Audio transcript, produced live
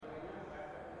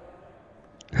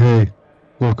Hey,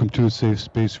 welcome to a Safe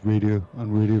Space Radio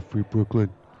on Radio Free Brooklyn.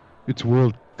 It's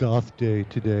World Goth Day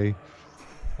today.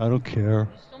 I don't care.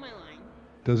 You stole my line.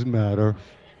 Doesn't matter.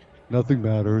 Nothing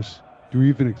matters. Do we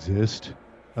even exist?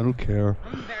 I don't care.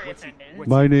 I'm very offended.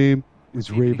 My name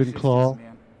is What's even Ravenclaw. existence,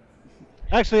 man?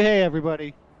 Actually, hey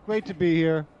everybody. Great to be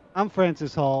here. I'm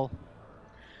Francis Hall.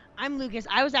 I'm Lucas.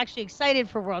 I was actually excited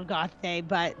for World Goth Day,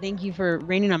 but thank you for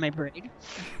raining on my parade.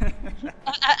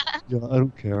 Yeah, I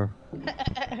don't care.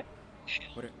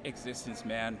 What existence,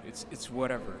 man? It's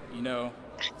whatever, you know.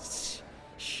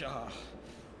 Shaw.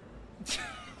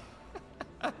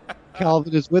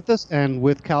 Calvin is with us, and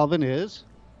with Calvin is...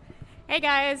 Hey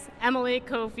guys, Emily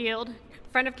Cofield,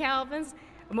 friend of Calvin's,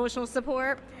 emotional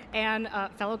support, and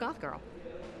fellow goth girl.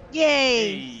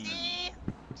 Yay! Hey.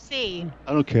 See,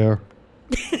 I don't care.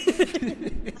 listen,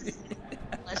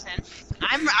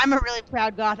 I'm a really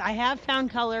proud goth. I have found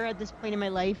color at this point in my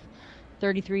life.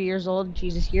 33 years old,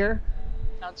 Jesus year.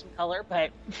 Found some color,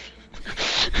 but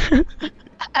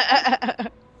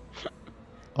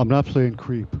I'm not playing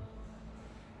Creep.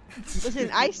 listen,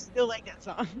 I still like that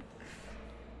song.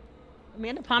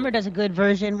 Amanda Palmer does a good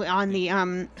version on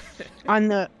the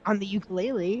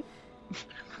ukulele.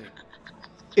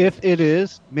 If it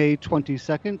is May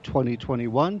 22nd,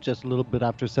 2021, just a little bit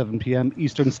after 7 p.m.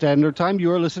 Eastern Standard Time, you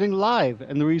are listening live.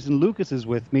 And the reason Lucas is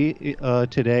with me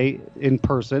today in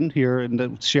person here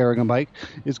and sharing a mic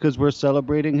is because we're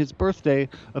celebrating his birthday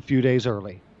a few days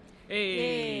early.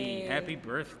 Hey, Yay. happy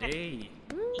birthday.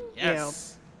 you.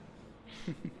 Yes.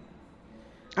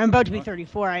 I'm about to be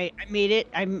 34. I made it.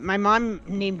 My mom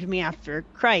named me after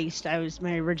Christ.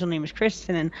 My original name was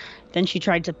Kristen, and then she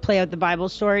tried to play out the Bible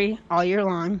story all year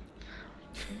long.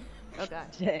 Oh god.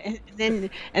 And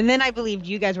then I believed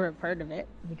you guys were a part of it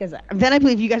because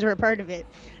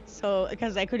So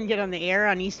because I couldn't get on the air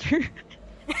on Easter.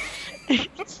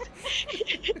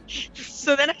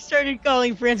 So then I started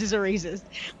calling Francis a racist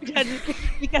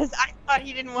because I thought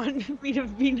he didn't want me to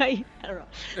be nice. I don't know.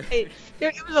 It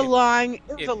was a long. It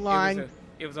was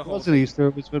a It whole wasn't Easter.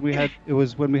 It was when we had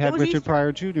was Richard Easter.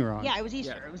 Pryor Jr. on. Yeah, it was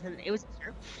Easter. Yeah. It was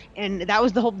Easter, and that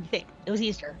was the whole thing. It was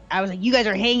Easter. I was like, you guys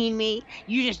are hanging me.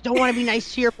 You just don't want to be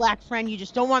nice to your black friend. You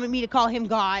just don't want me to call him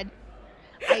God.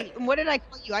 What did I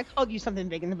call you? I called you something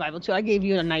big in the Bible too. I gave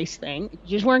you a nice thing.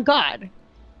 You just weren't God.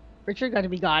 Richard got to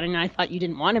be God, and I thought you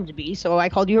didn't want him to be, so I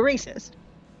called you a racist.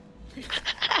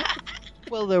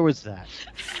 Well, there was that.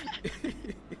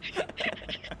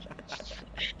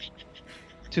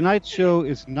 Tonight's show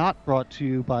is not brought to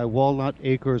you by Walnut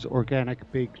Acres Organic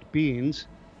Baked Beans,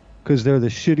 because they're the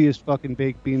shittiest fucking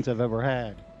baked beans I've ever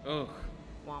had. Ugh.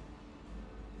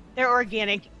 They're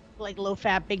organic, like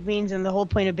low-fat baked beans, and the whole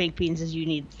point of baked beans is you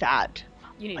need fat.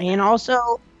 You need And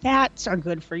also, fats are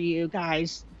good for you,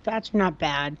 guys. Fats are not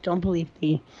bad. Don't believe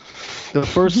me. The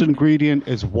first ingredient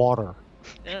is water.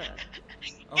 Ugh.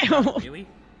 Oh, God, really?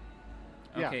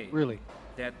 Okay. Yeah, really.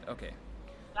 Okay.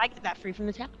 I get that free from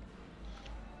the tap.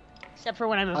 Except for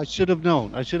when I'm I should have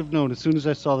known. I should have known as soon as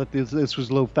I saw that this was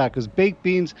low fat, because baked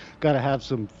beans got to have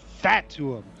some fat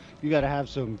to them. You got to have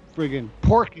some friggin'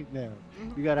 pork in there.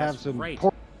 You got to have That's some right.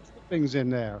 pork things in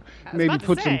there. I was Maybe about to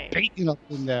put some say. bacon up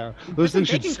in there. Those some things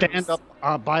should bacon stand grease.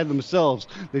 up by themselves.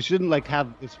 They shouldn't like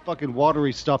have this fucking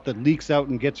watery stuff that leaks out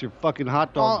and gets your fucking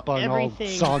hot dog bun all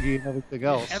everything. soggy and everything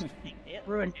else. everything. It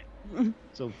ruined it.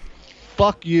 So,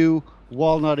 fuck you,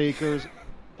 Walnut Acres,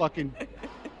 fucking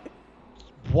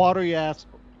watery ass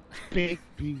baked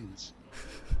beans.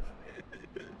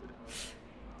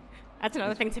 That's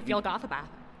another thing to feel goth about.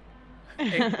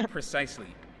 Precisely.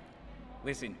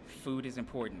 Listen, food is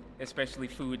important, especially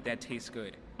food that tastes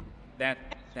good. That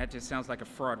just sounds like a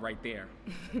fraud right there.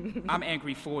 I'm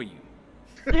angry for you.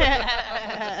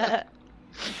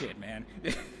 Shit, man.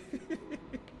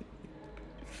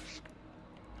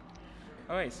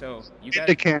 All right, so you Get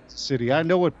guys. to Kansas City. I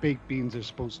know what baked beans are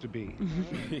supposed to be.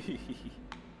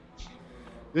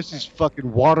 This is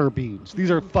fucking water beans.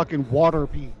 These are fucking water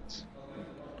beans.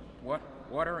 What?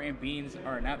 Water and beans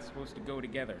are not supposed to go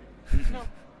together. No.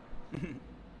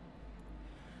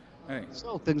 All right.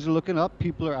 So things are looking up.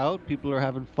 People are out. People are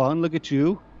having fun. Look at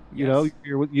you. You know, Yes.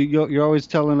 you're always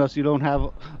telling us you don't have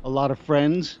a lot of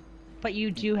friends. But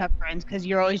you do have friends because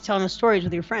you're always telling us stories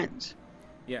with your friends.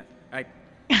 Yeah.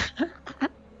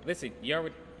 Listen.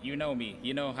 You know me.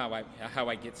 You know how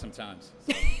I get sometimes.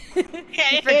 So,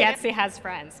 He forgets he has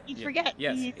friends. You yeah. forget.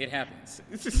 Yes, You- it happens.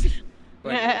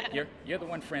 But you're the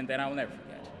one friend that I will never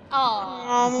forget.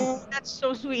 Oh, That's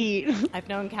so sweet. I've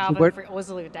known Calvin where- for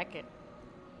easily a decade.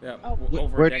 Yeah, Oh.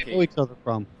 over Where a do you decade. know each other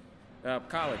from?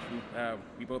 College.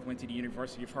 We both went to the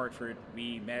University of Hartford.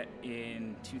 We met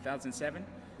in 2007.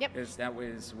 Yep. Because that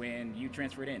was when you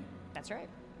transferred in, That's right.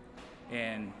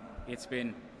 and it's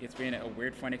been a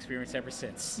weird, fun experience ever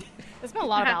since. There's been a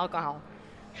lot of alcohol.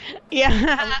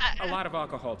 Yeah. A lot of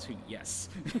alcohol too, yes.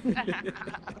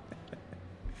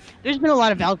 There's been a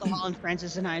lot of alcohol in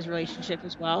Francis and I's relationship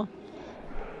as well.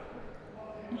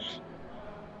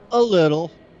 A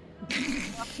little.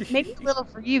 Maybe a little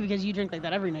for you because you drink like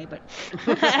that every night, but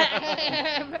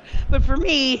but for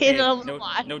me, Hey, it's a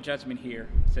lot. no judgment here,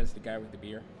 says the guy with the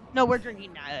beer. No, we're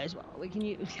drinking now as well. Can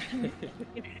you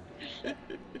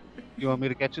You want me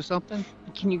to get you something?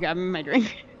 can you grab me my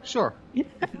drink? Sure.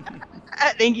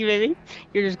 Thank you, baby.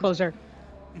 You're just closer.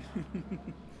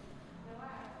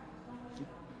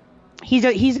 He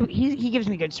gives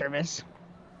me good service.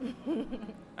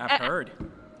 I've heard.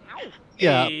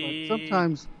 Yeah, Hey. but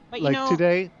sometimes, But you like know-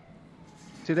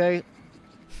 today,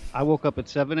 I woke up at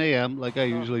 7 a.m. like I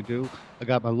usually do. I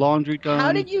got my laundry done.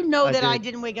 How did you know that I did.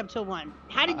 didn't wake up till 1?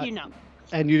 How did you know?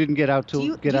 And you didn't get out Do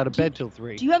you- get do- out of do- bed till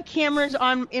 3. Do you have cameras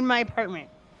on in my apartment?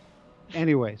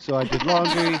 Anyway, so I did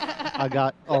laundry. I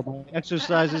got all my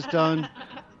exercises done.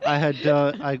 I had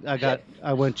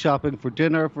I went shopping for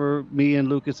dinner for me and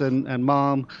Lucas and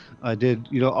Mom. I did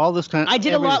all this kind of. I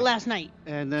did a lot everything. last night.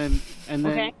 And then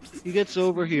Okay. he gets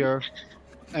over here,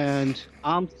 and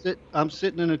I'm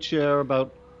sitting in a chair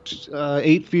about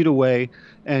 8 feet away,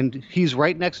 and he's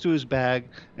right next to his bag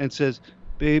and says,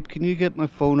 "Babe, can you get my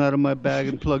phone out of my bag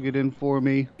and plug it in for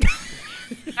me?"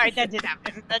 All right, that did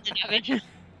happen. That did happen.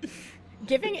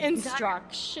 Giving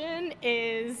instruction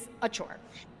is a chore.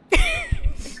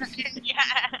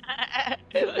 Yeah.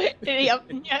 Yep.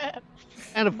 Yeah.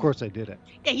 And of course I did it.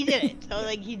 Yeah, he did it. So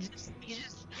like he's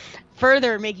just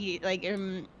further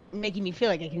making me feel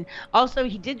like I can. Also,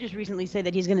 he did just recently say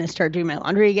that he's gonna start doing my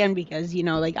laundry again because I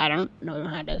don't know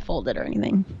how to fold it or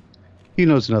anything. He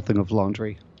knows nothing of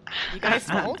laundry. You guys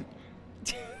fold?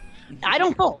 I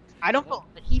don't fold,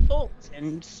 but he folds.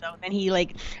 And so then he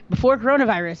before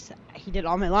coronavirus, he did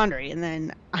all my laundry. And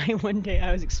then one day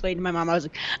I was explaining to my mom, I was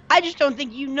like, I just don't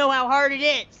think you know how hard it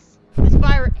is. This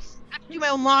virus. I have to do my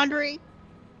own laundry.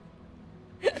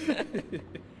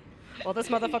 Well, this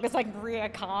motherfucker's like Maria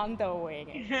Kondoing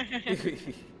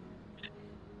it.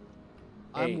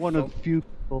 I'm Hey, one of the few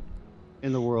people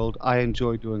in the world I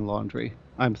enjoy doing laundry.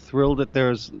 I'm thrilled that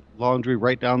there's laundry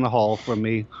right down the hall from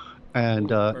me, and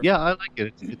yeah, I like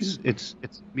it. It's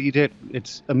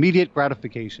immediate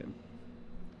gratification.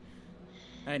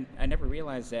 I never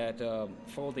realized that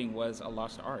folding was a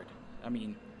lost art. I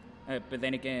mean, but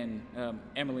then again,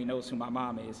 Emily knows who my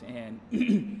mom is, and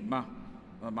my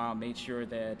mom made sure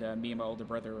that me and my older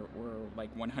brother were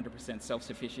 100%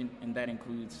 self-sufficient, and that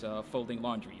includes folding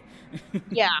laundry.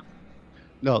 Yeah.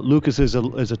 No, Lucas is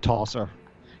a tosser.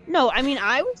 No, I mean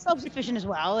I was self-sufficient as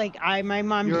well. My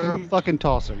mom. You're a fucking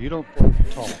tosser. You don't fold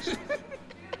toss.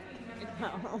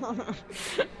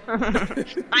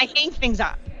 I hang things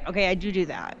up. Okay, I do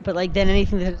that. But then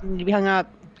anything that doesn't need to be hung up,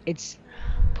 it's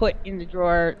put in the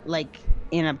drawer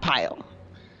in a pile.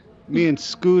 Me and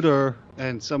Scooter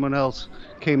and someone else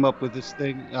came up with this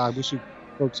thing. I wish you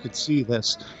folks could see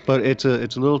this, but it's a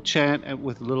little chant and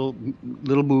with little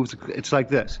moves. It's like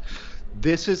this.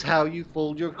 This is how you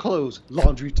fold your clothes.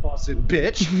 Laundry tossing,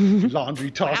 bitch. Laundry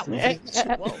tossing,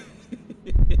 bitch.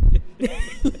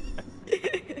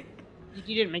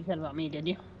 You didn't make that about me, did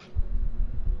you?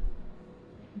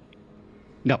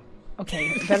 No.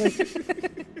 Okay.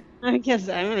 I guess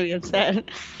I'm gonna be upset.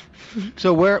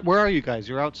 So where are you guys?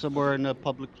 You're out somewhere in a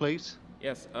public place?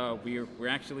 Yes, we're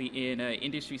actually in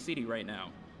Industry City right now.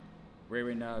 We're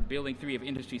in Building 3 of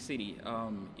Industry City.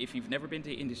 If you've never been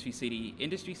to Industry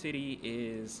City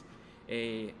is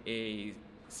a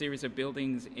series of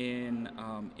buildings in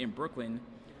Brooklyn.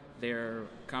 They're a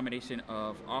combination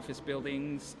of office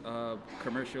buildings,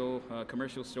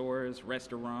 commercial stores,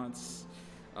 restaurants,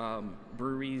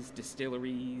 breweries,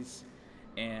 distilleries,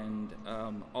 and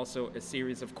also a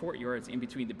series of courtyards in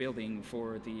between the building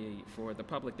for the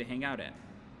public to hang out at.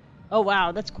 Oh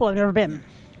wow, that's cool. I've never been.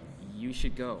 You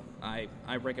should go. I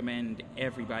recommend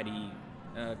everybody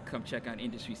come check out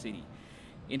Industry City.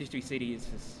 Industry City is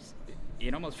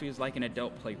it almost feels like an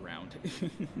adult playground.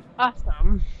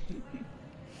 Awesome.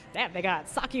 Damn, they got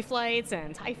sake flights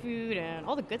and Thai food and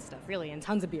all the good stuff, really, and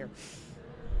tons of beer.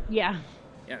 Yeah.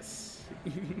 Yes.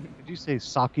 Did you say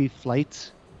sake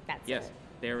flights? That's Yes. it.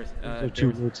 There is. Those are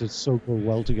two words that so go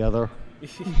well together.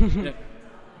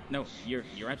 No, you're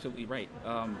absolutely right.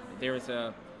 There's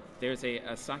a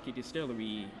sake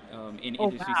distillery in Oh,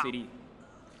 Industry wow. City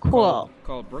Cool.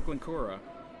 called Brooklyn Kura,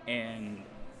 and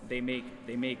they make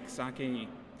sake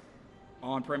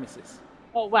on premises.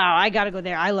 Oh wow, I gotta go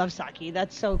there. I love sake.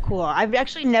 That's so cool. I've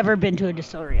actually never been to a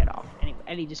distillery at all.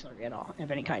 Any distillery at all,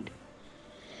 of any kind.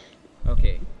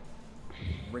 Okay.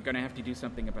 We're gonna have to do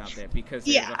something about that because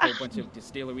there's Yeah. a whole bunch of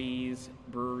distilleries,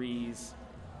 breweries,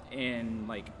 and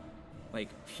like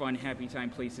fun, happy time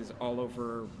places all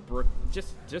over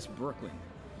just Brooklyn.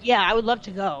 Yeah, I would love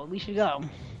to go. We should go.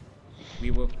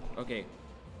 We will. Okay.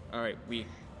 All right.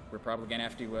 We're probably gonna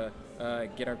have to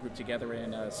get our group together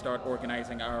and start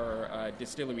organizing our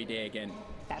distillery day again.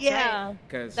 That's Yeah, right.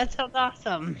 Because that sounds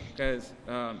awesome.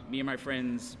 me and my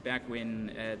friends back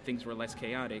when things were less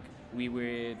chaotic, we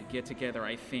would get together.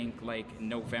 I think like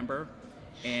November,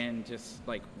 and just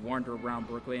like wander around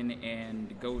Brooklyn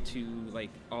and go to like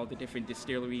all the different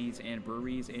distilleries and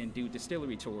breweries and do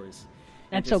distillery tours.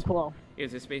 And That's so just- cool.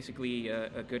 It's just basically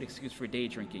a good excuse for day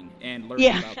drinking and learning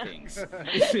Yeah. about things.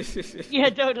 Yeah,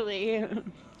 totally.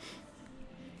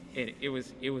 It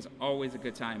was always a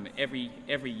good time.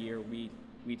 Every year we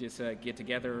just get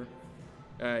together,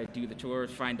 do the tours,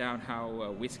 find out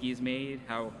how whiskey is made,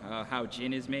 how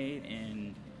gin is made,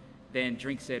 and then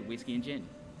drink said whiskey and gin.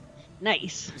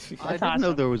 Nice. I That's didn't know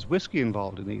awesome. there was whiskey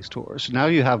involved in these tours. Now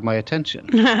you have my attention.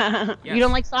 Yes. You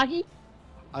don't like sake?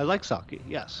 I like sake,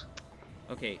 yes.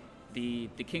 Okay, the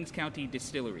Kings County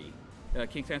Distillery,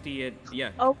 Kings County,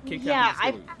 Oh Kings yeah,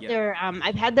 County Distillery.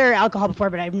 I've had their alcohol before,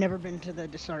 but I've never been to the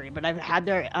distillery. But I've had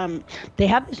their they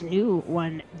have this new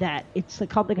one that it's like,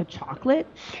 called like a chocolate,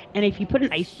 and if you put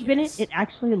an ice cube in it, it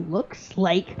actually looks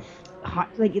like hot,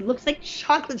 like it looks like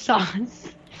chocolate sauce.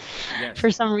 Yes.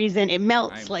 For some reason, it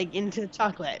melts I'm- like into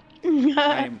chocolate.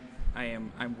 I'm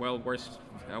well versed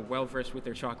with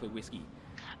their chocolate whiskey.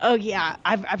 Oh yeah,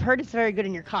 I've heard it's very good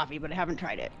in your coffee, but I haven't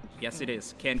tried it. Yes, it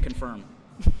is. Can confirm.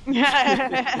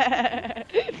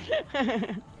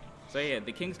 So yeah,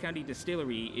 the Kings County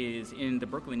Distillery is in the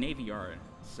Brooklyn Navy Yard,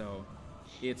 so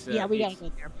it's Yeah, we gotta it's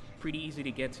go there. pretty easy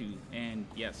to get to, and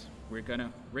yes, we're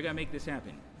gonna make this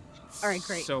happen. All right,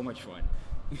 great. So much fun.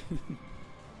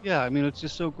 Yeah, I mean, it's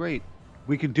just so great.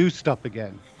 We can do stuff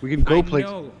again. We can go I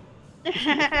places. know.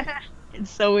 It's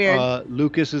so weird.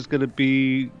 Lucas is going to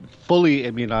be fully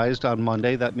immunized on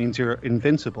Monday. That means you're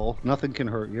invincible. Nothing can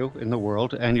hurt you in the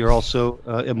world, and you're also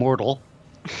immortal.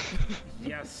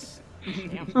 Yes.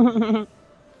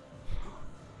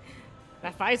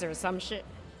 That Pfizer is some shit.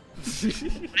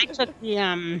 I took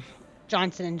the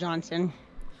Johnson and Johnson.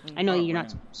 I know Oh, you're wow.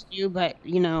 not supposed to, but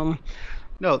you know,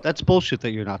 No, that's bullshit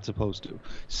that you're not supposed to.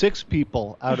 6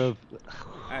 people out of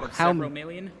Out of How several m-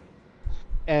 million.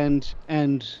 and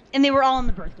and they were all on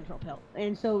the birth control pill,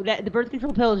 and so that the birth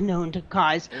control pill is known to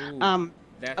cause Ooh,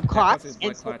 that of clots, causes and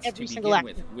blood so clots to every begin single act.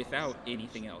 with, without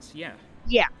anything else. Yeah.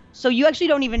 Yeah. So you actually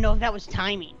don't even know if that was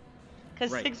timing.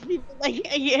 Because Right. 6 people,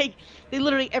 they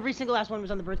literally, every single last one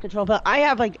was on the birth control pill. I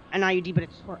have, like, an IUD, but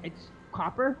it's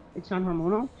copper. It's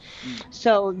non-hormonal.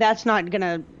 So that's not going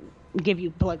to give you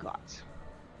blood clots.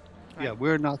 yeah,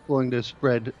 we're not going to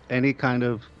spread any kind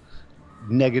of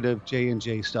negative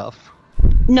J&J stuff.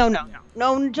 No.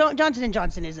 Johnson &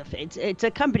 Johnson is it's a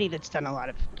company that's done a lot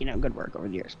of, good work over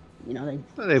the years.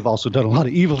 They've also done a lot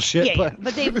of evil shit, Yeah, but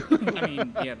but they, I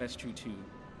mean, yeah, that's true too.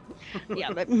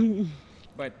 yeah, but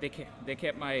But they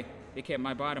kept my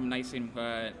bottom nice and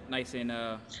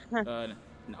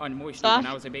unmoisture Soft?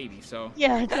 when I was a baby. So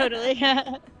yeah, totally.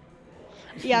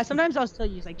 Yeah, sometimes I'll still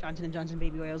use, like, Johnson & Johnson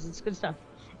baby oils. It's good stuff.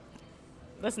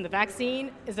 Listen, the vaccine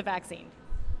is a vaccine.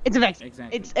 It's a vaccine.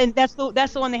 Exactly. And that's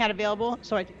the one they had available,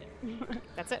 so I took it.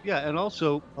 That's it. yeah, and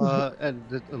also,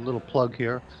 and a little plug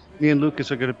here, me and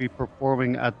Lucas are going to be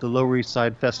performing at the Lower East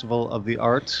Side Festival of the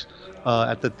Arts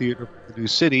at the Theater of the New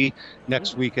City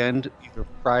next weekend, either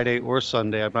Friday or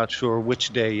Sunday. I'm not sure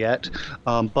which day yet,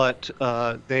 but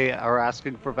they are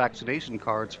asking for vaccination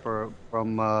cards from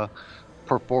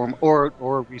perform or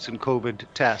a recent COVID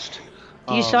test.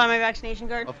 Do you still have my vaccination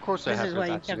card? Of course, I This have is your why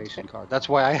you kept vaccination it. card. That's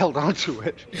why I held on to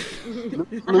it.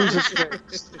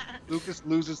 Lucas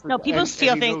loses. No, people and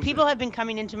steal he things. knows People it. have been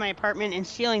coming into my apartment and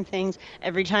stealing things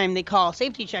every time they call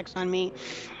safety checks on me.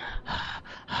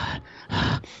 I'm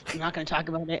not going to talk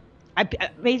about it.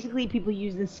 Basically, people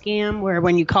use this scam where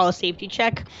when you call a safety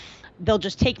check, they'll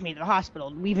just take me to the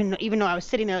hospital, even though I was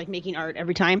sitting there like making art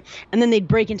every time, and then they'd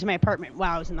break into my apartment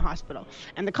while I was in the hospital.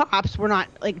 And the cops were not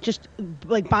just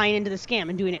buying into the scam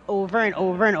and doing it over and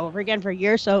over and over again for a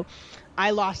year. So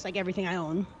I lost everything I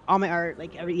own, all my art,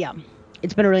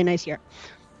 It's been a really nice year.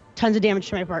 Tons of damage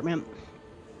to my apartment.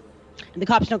 And the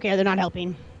cops don't care. They're not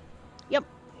helping. Yep.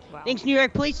 Wow. Thanks, New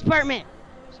York Police Department.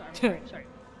 Sorry.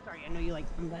 I know you like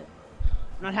them, but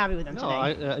I'm not happy with them No,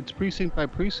 today. it's precinct by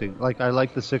precinct. Like, I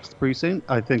like the 6th precinct.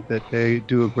 I think that they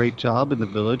do a great job in the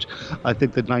village. I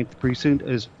think the 9th precinct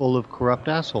is full of corrupt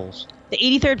assholes. The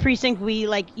 83rd precinct, we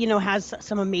has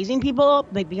some amazing people,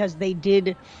 like because they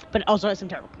did, but also has some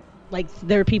terrible people. Like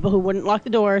there are people who wouldn't lock the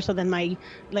door, so then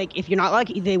if you're not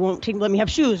lucky, they won't let me have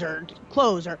shoes or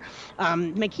clothes or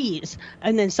my keys.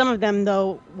 And then some of them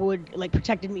though would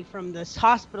protected me from this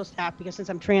hospital staff because since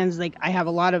I'm trans, I have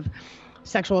a lot of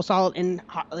sexual assault in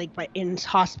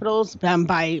hospitals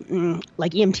by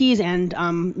EMTs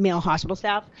and male hospital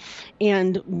staff.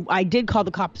 And I did call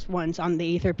the cops once on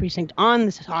the 83rd precinct on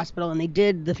this hospital, and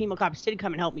the female cops did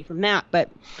come and help me from that.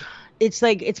 But it's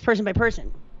it's person by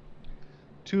person.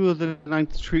 2 of the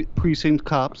 9th precinct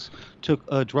cops took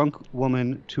a drunk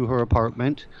woman to her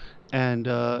apartment and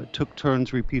took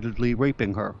turns repeatedly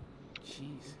raping her.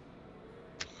 Jeez.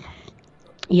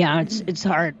 Yeah, it's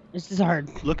hard. This is hard.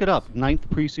 Look it up. 9th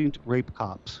precinct rape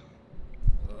cops.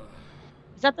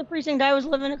 Is that the precinct I was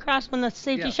living across when the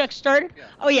safety Yeah. check started? Yeah.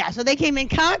 Oh yeah, so they came in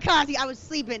kamikaze. I was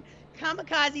sleeping.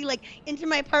 Kamikaze, into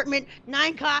my apartment,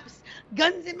 9 cops,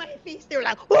 guns in my face. They were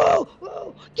like, whoa,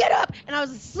 whoa, get up. And I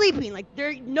was sleeping.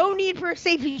 There's no need for a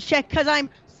safety check because I'm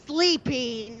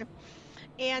sleeping.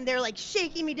 And they're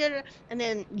shaking me. And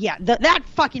then, yeah, that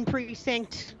fucking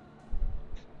precinct.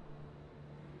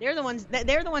 They're the ones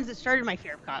that started my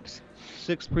fear of cops.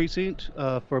 6th precinct,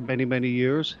 for many, many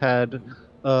years, had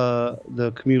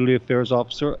the community affairs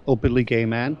officer, openly gay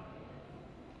man.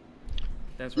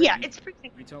 That's right. Yeah, it's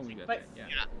precinct. You told me about But,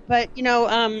 that. Yeah.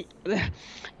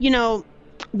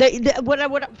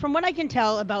 But from what I can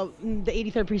tell about the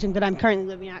 83rd precinct that I'm currently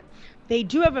living at, they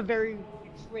do have a very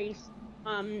mixed race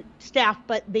staff,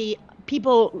 but the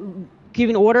people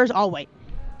giving orders all white.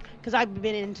 Because I've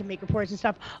been in to make reports and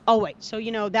stuff, all white. So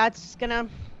that's gonna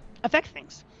affect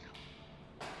things.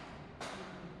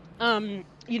 I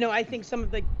think some of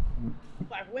the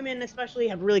Black women, especially,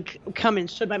 have really come and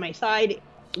stood by my side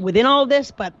within all of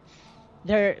this, but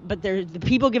the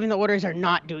people giving the orders are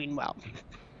not doing well.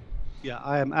 Yeah,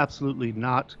 I am absolutely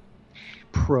not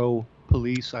pro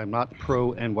police. I'm not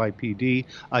pro NYPD.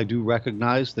 I do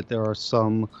recognize that there are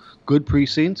some good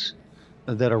precincts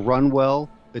that are run well,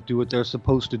 that do what they're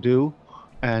supposed to do,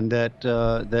 and that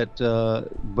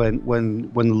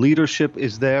when the leadership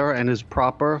is there and is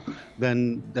proper,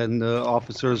 then the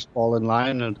officers fall in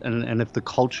line, and if the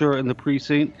culture in the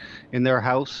precinct in their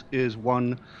house is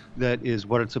one that is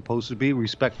what it's supposed to be,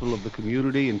 respectful of the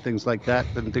community and things like that,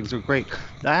 then things are great.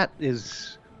 That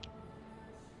is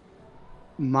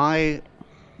my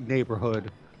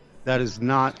neighborhood. That is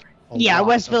not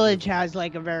West Village has a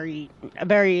very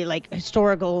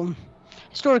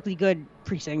historically good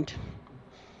precinct.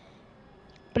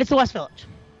 But it's the West Village.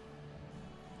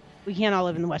 We can't all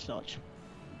live in the West Village.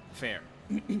 Fair.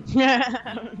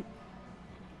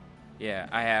 Yeah,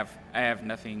 I have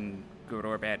nothing good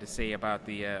or bad to say about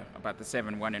the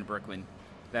 7-1 in Brooklyn.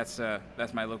 That's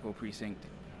my local precinct.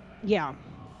 Yeah.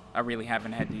 I really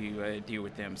haven't had to deal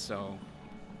with them, so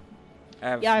I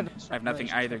have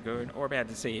nothing either good or bad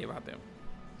to say about them.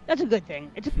 That's a good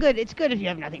thing. It's good if you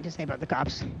have nothing to say about the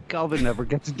cops. Calvin never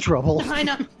gets in trouble. I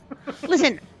know.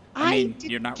 Listen, I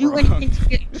you're didn't not do wrong. anything to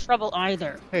get in trouble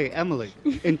either. Hey, Emily,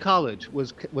 in college,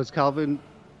 was Calvin,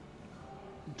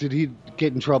 did he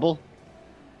get in trouble?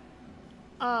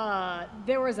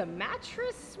 There was a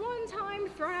mattress one time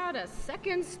thrown out a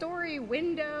second-story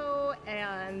window,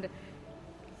 and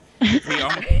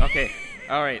Okay.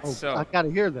 All right. Oh, So I gotta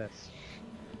hear this.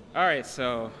 all right.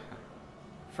 So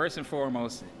first and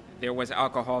foremost, there was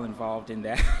alcohol involved in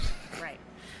that. right.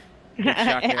 Good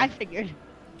shot there. I figured.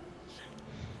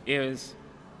 It was.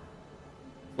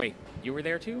 Wait, you were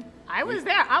there too? I was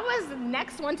there. I was the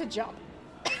next one to jump.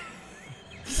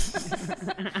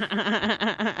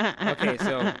 Okay,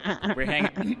 so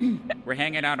we're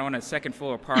hanging out on a second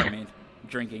floor apartment,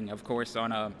 drinking, of course,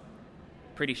 on a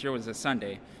pretty sure it was a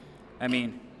Sunday. I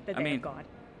mean, The day of God.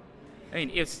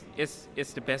 it's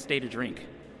the best day to drink,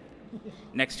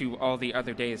 next to all the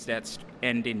other days that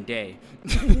end in day.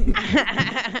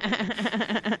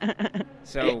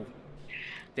 So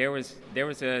there was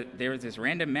this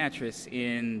random mattress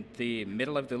in the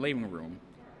middle of the living room,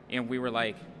 and we were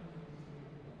like,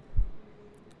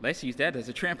 let's use that as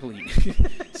a trampoline.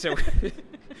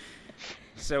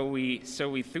 so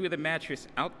we threw the mattress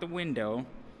out the window,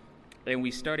 and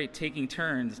we started taking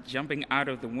turns jumping out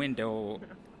of the window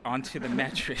onto the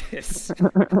mattress.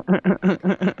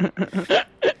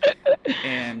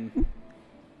 And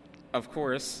of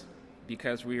course,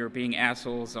 because we were being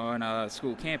assholes on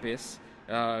school campus,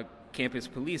 campus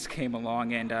police came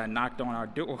along and knocked on our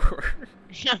door.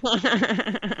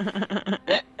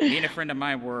 me and a friend of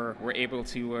mine were able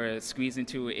to squeeze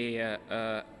into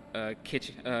a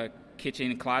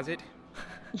kitchen closet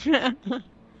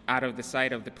out of the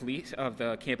sight of the police of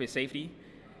the campus safety,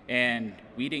 and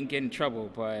we didn't get in trouble.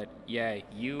 But yeah,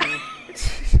 you.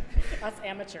 Us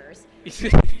amateurs.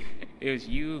 It was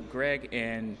you, Greg,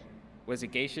 and was it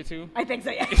Geisha too? I think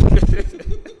so, yeah.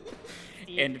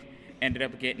 And ended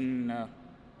up getting,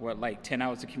 10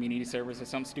 hours of community service or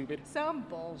something stupid? Some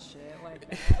bullshit like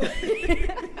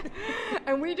that.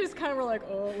 And we just kind of were like,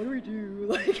 oh, what do we do?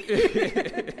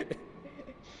 Like,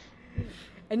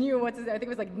 and you, I think it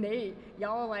was like Nate,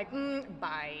 y'all were like,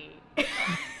 bye.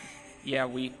 Yeah,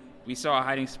 we saw a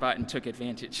hiding spot and took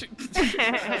advantage.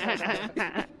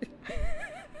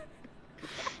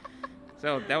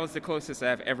 So that was the closest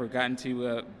I've ever gotten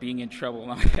to being in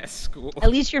trouble at school. At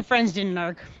least your friends didn't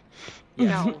narc.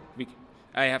 Yeah, No.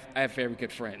 I have very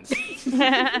good friends.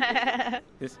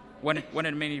 This one of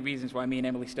the many reasons why me and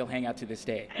Emily still hang out to this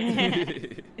day.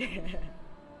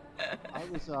 I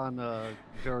was on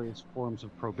various forms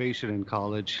of probation in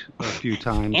college a few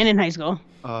times. And in high school.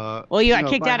 Well, you got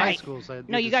kicked out of high school.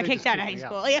 No, you got kicked out of high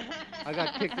school. Yeah.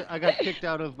 I got kicked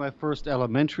out of my first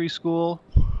elementary school.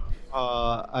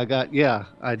 I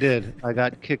did. I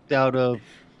got kicked out of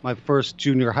my first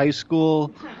junior high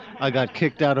school. I got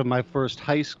kicked out of my first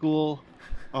high school.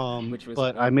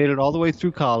 But I made it all the way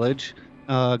through college.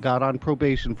 Got on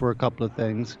probation for a couple of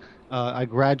things. I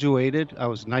graduated. I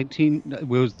was 19. It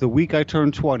was the week I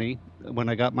turned 20 when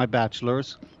I got my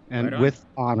bachelor's, and with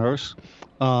honors.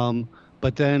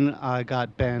 But then I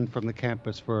got banned from the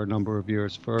campus for a number of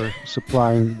years for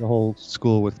supplying the whole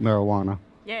school with marijuana.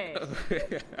 Yay.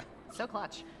 So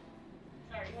clutch.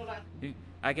 Sorry, hold on.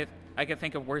 I could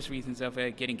think of worse reasons of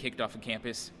getting kicked off of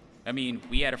campus. I mean,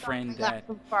 we had a friend that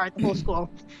Far the whole school.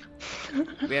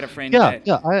 we had a friend Yeah,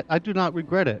 that I do not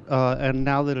regret it. And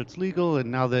now that it's legal,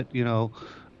 and now that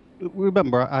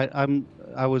remember,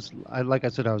 I was like I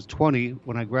said, I was 20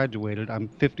 when I graduated. I'm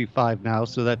 55 now,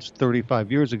 so that's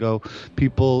 35 years ago.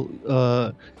 People,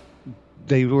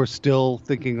 they were still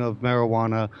thinking of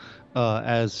marijuana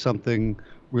as something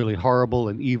really horrible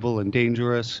and evil and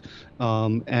dangerous.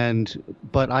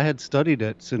 But I had studied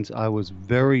it since I was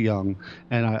very young,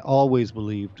 and I always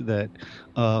believed that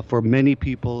for many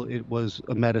people it was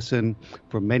a medicine.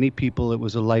 For many people it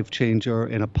was a life changer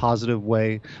in a positive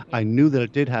way. I knew that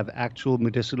it did have actual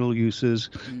medicinal uses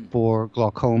for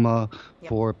glaucoma,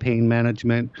 for pain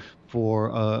management, for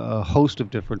a host of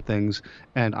different things.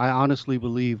 And I honestly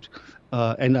believed,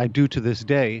 and I do to this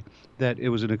day, that it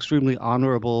was an extremely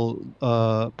honorable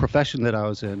profession that I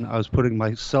was in. I was putting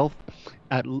myself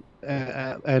at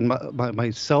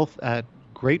myself at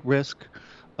great risk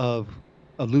of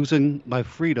losing my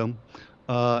freedom.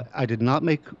 I did not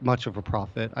make much of a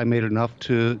profit. I made enough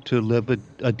to live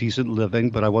a decent living,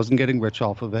 but I wasn't getting rich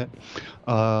off of it.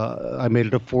 I made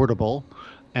it affordable,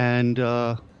 and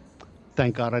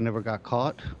thank God I never got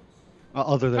caught.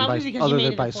 Other than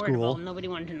by school. Nobody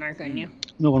wanted to narc on you.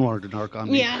 No one wanted to narc on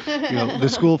me. Yeah. The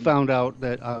school found out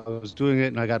that I was doing it,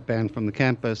 and I got banned from the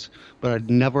campus. But I'd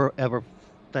never, ever,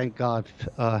 thank God,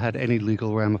 had any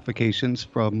legal ramifications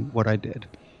from what I did.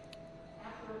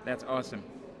 That's awesome.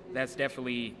 That's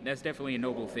definitely a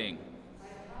noble thing.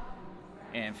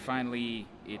 And finally,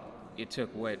 it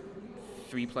took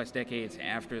 3+ decades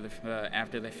after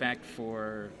the fact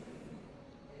for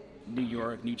New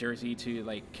York, New Jersey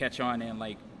to catch on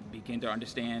and begin to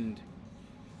understand,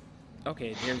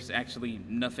 okay, there's actually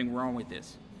nothing wrong with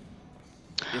this.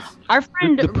 Our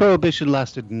friend, the prohibition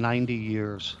lasted 90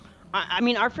 years. I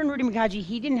mean, our friend Rudy Makaji,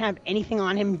 he didn't have anything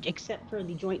on him except for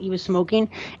the joint he was smoking,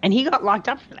 and he got locked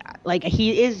up for that.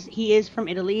 He is from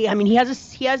Italy. I mean, he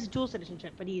has a dual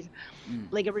citizenship, but he's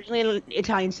originally an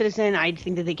Italian citizen. I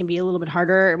think that they can be a little bit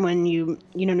harder when you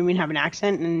know what I mean, have an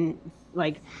accent and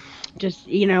just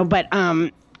but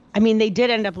I mean, they did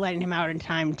end up letting him out in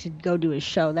time to go do his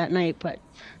show that night, but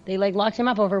they locked him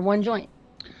up over one joint.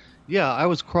 Yeah, I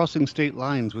was crossing state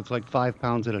lines with 5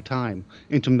 pounds at a time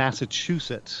into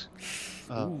Massachusetts.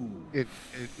 In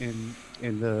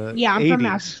the I'm 80s. from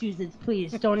Massachusetts.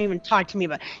 Please don't even talk to me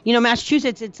about.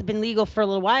 Massachusetts. It's been legal for a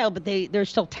little while, but there's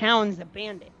still towns that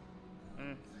banned it.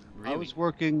 Really? I was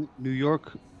working New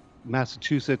York,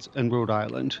 Massachusetts, and Rhode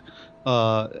Island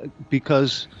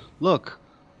because look,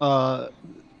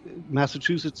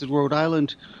 Massachusetts and Rhode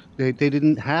Island, they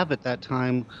didn't have at that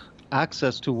time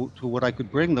access to what I could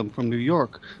bring them from New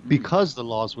York because the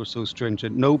laws were so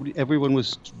stringent.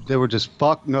 They were just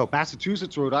fuck no.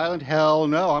 Massachusetts, Rhode Island, hell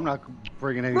no, I'm not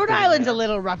bringing anything. Rhode Island's a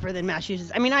little rougher than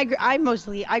Massachusetts. I mean, I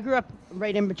grew up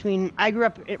right in between. I grew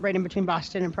up right in between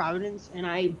Boston and Providence,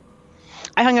 and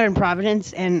I hung out in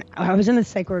Providence, and I was in the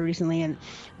psych ward recently, and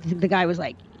the guy was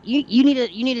like, you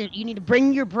need to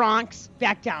bring your Bronx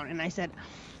back down. And I said,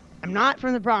 I'm not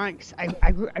from the Bronx.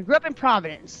 I grew up in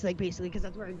Providence, like basically, because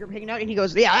that's where I grew up hanging out. And he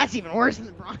goes, yeah, that's even worse than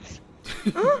the Bronx.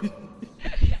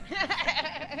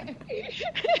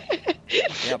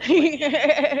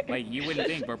 Yep, like you wouldn't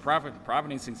think, but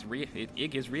Providence is real.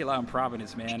 It gets real out in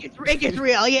Providence, man. It gets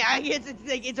real, yeah.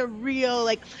 It's a real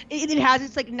like it has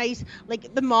its like nice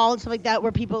like the mall and stuff like that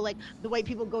where people like the white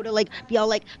people go to like be all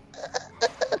like,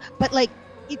 but like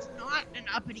it's not an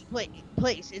uppity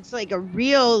place. It's like a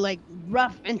real like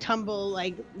rough and tumble.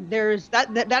 Like there's that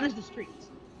is the streets.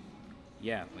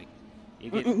 Yeah, like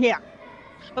it gets, Yeah,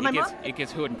 but it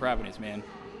gets hood in Providence, man.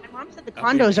 My mom said the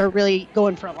condos are really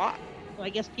going for a lot. So I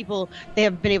guess they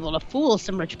have been able to fool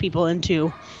some rich people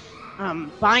into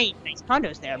buying nice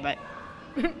condos there, but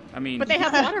I mean, but they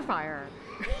have water fire.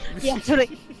 yeah, so they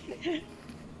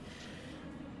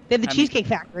have the Cheesecake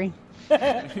Factory.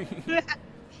 I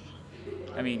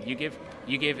mean, you give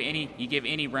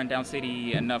any rundown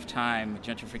city enough time,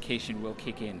 gentrification will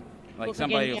kick in. Like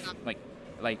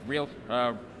like real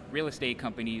estate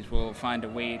companies will find a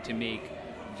way to make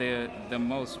the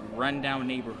most rundown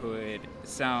neighborhood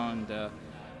sound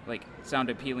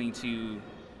appealing to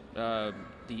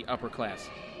the upper class.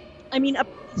 I mean,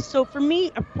 so for me,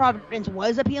 Providence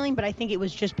was appealing, but I think it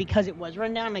was just because it was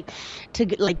run down.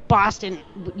 Like Boston,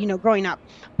 growing up,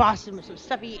 Boston was so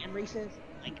stuffy and racist.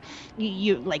 Like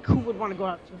you like who would want to go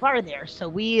out to a bar there? So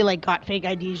we like got fake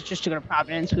IDs just to go to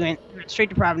Providence. We went straight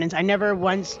to Providence. I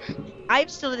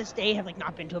still to this day have like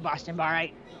not been to a Boston bar.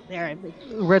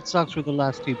 Red Sox were the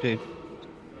last team.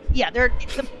 Yeah,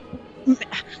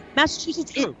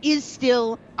 Massachusetts is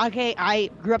still okay. I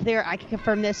grew up there. I can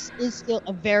confirm this is still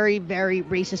a very, very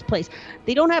racist place.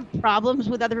 They don't have problems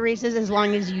with other races as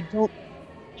long as you don't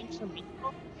interracial.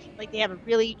 Like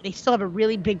they still have a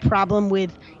really big problem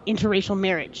with interracial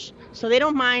marriage. So they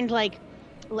don't mind like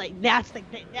that's they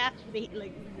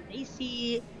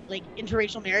see like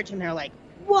interracial marriage and they're like,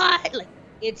 what? Like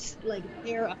it's like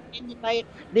they're offended by it.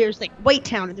 There's like white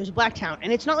town and there's a black town,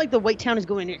 and it's not like the white town is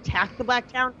going to attack the black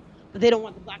town, but they don't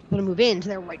want the black people to move into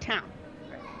their white town.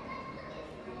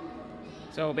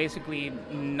 So basically,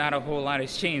 not a whole lot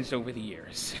has changed over the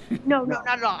years. No, not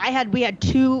at all.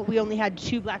 We only had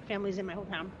 2 black families in my whole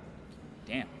town.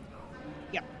 Damn.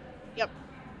 Yep.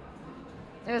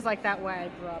 It was like that way I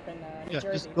grew up in New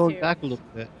Jersey, just going too. back a little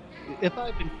bit. If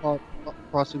I've been caught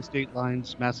crossing state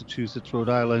lines, Massachusetts, Rhode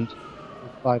Island,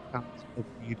 with 5 pounds of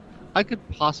weed, I could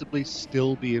possibly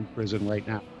still be in prison right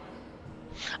now.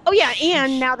 Oh yeah,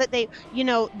 and now that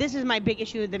this is my big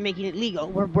issue with them making it legal.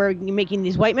 We're making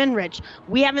these white men rich.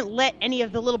 We haven't let any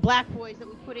of the little black boys that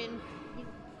we put in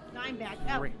dime back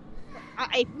out.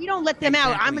 If we don't let them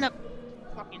out, I'm gonna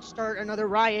fucking start another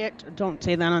riot. Don't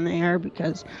say that on the air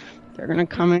because they're gonna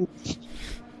come and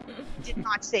did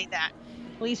not say that.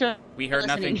 Police are We heard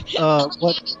listening.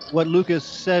 nothing. What Lucas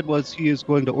said was he is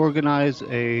going to organize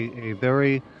a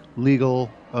very legal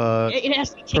It has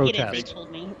to be ticketed. protest. They told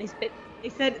me. They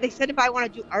said if I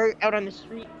want to do art out on the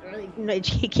street,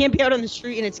 it can't be out on the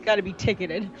street and it's got to be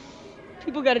ticketed.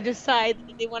 People got to decide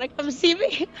if they want to come see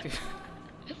me.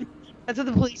 That's what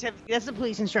the police have. That's the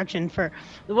police instruction for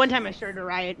the one time I started a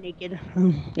riot naked.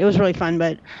 It was really fun,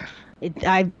 but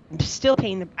I'm still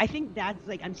paying I think that's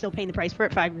like I'm still paying the price for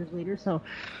it 5 years later, so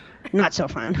not so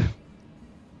fun.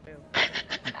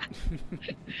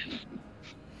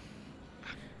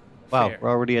 Wow, Fair. we're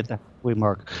already at the halfway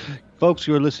mark. Folks,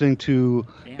 you're listening to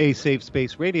A Safe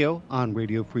Space Radio on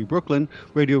Radio Free Brooklyn.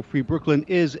 Radio Free Brooklyn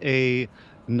is a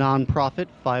nonprofit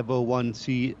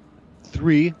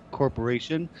 501c3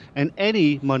 corporation, and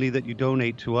any money that you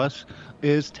donate to us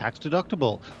is tax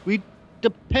deductible. We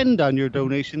depend on your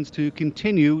donations to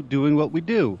continue doing what we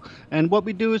do, and what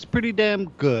we do is pretty damn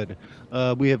good.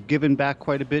 We have given back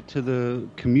quite a bit to the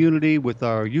community with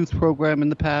our youth program in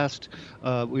the past.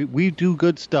 We do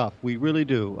good stuff. We really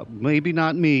do. Maybe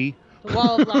not me. The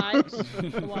Wall of Lives.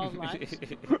 The Wall of Lives.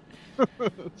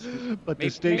 But the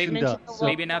station does.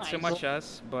 Maybe not so much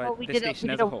us, but the station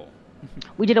as a whole.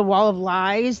 We did a wall of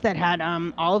lies that had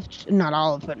not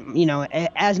all of, but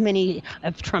as many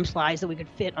of Trump's lies that we could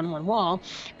fit on one wall,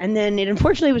 and then it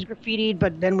unfortunately was graffitied,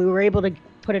 but then we were able to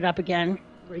put it up again,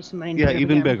 raise some money. Yeah,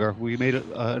 even bigger. We made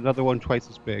another one twice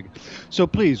as big. So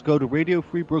please go to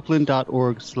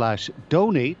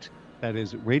radiofreebrooklyn.org/donate. That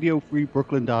is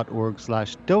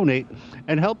radiofreebrooklyn.org/donate,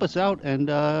 and help us out and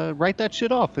write that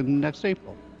shit off in next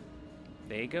April.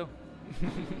 There you go.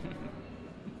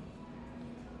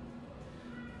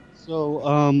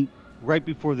 So, right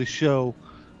before the show,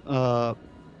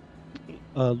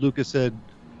 Lucas said,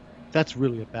 that's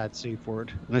really a bad safe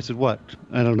word. And I said, what?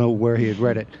 I don't know where he had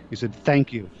read it. He said,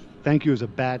 thank you. Thank you is a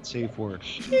bad safe word.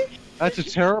 That's a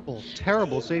terrible,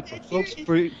 terrible safe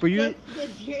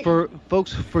word.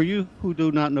 Folks, for you who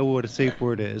do not know what a safe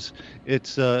word is,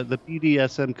 it's the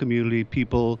BDSM community.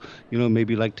 People,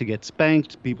 maybe like to get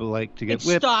spanked. People like to get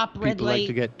whipped. Stop, red people light, like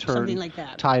to get something like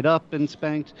that. tied up and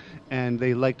spanked. And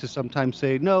they like to sometimes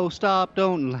say, no, stop,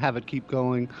 don't, and have it keep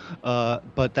going.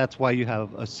 But that's why you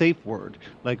have a safe word,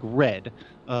 like red.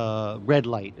 Red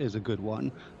light is a good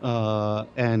one. I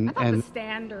thought the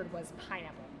standard was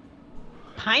pineapple.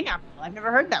 Pineapple? I've never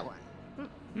heard that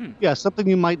one. Yeah, something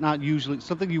you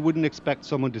wouldn't expect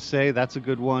someone to say. That's a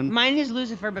good one. Mine is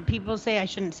Lucifer, but people say I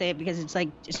shouldn't say it because it's like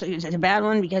it's a bad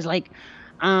one because they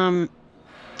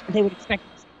would expect.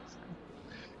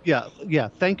 Yeah.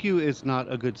 Thank you is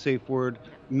not a good safe word,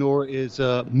 nor is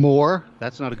more.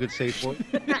 That's not a good safe word.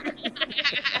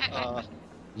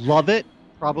 Love it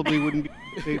probably wouldn't be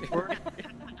a safe word.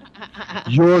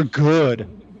 You're good.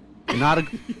 Not a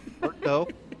good word, though.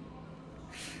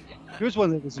 Here's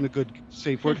one that isn't a good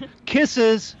safe word.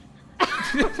 Kisses.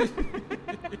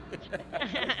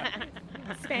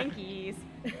 Spankies.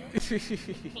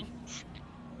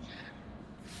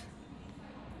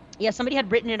 Yeah, somebody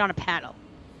had written it on a paddle.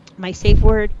 My safe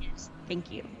word is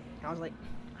thank you. I was like,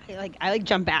 I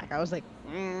jumped back. I was like,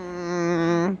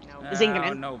 no, this ain't gonna I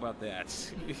don't end. know about that.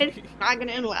 It's not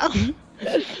gonna end well. I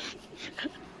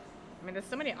mean, there's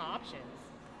so many options.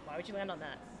 Why would you land on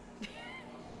that?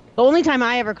 The only time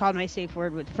I ever called my safe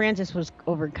word with Francis was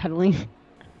over cuddling.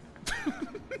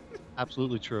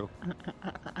 Absolutely true.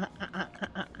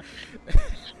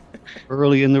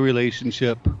 Early in the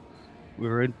relationship, we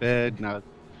were in bed, now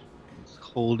it's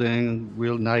holding,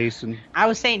 real nice and I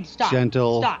was saying stop.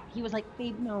 gentle. Stop. He was like,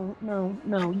 babe, no.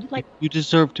 You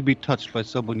deserve to be touched by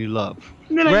someone you love.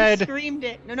 And then I Red. screamed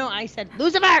it. No, I said,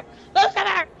 Lucifer!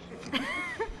 Lucifer!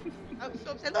 I was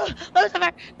so upset.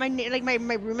 Lucifer!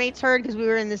 My roommates heard because I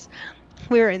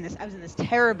was in this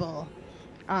terrible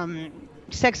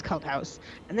sex cult house.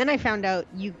 And then I found out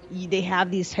they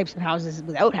have these types of houses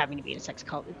without having to be in a sex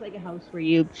cult. It's like a house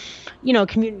where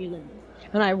community living.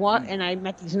 And I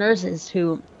met these nurses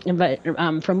who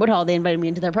from Woodhull. They invited me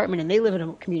into their apartment, and they live in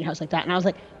a community house like that. And I was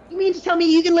like, you mean to tell me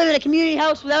you can live in a community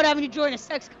house without having to join a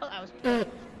sex cult? I was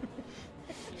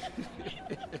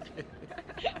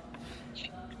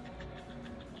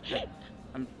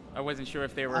I wasn't sure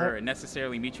if they were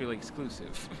necessarily mutually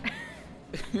exclusive.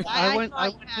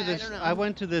 I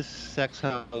went to this sex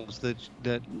house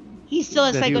that he still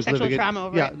has that he was psychosexual living in. trauma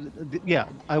over Yeah, it. yeah.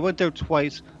 I went there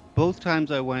twice. Both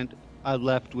times I went, I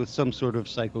left with some sort of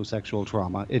psychosexual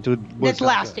trauma. That's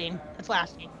lasting. That's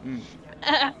lasting.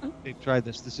 Hey, try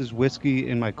this. This is whiskey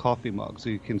in my coffee mug, so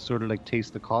you can sort of like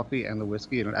taste the coffee and the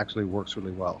whiskey, and it actually works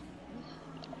really well.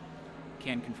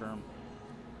 Can confirm.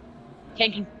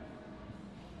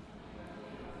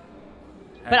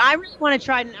 But I really want to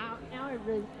try now. Now I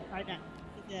really want to try that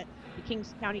the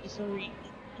Kings County Distillery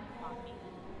coffee.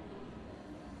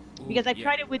 Because I've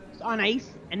tried it on ice,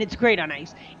 and it's great on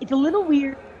ice. It's a little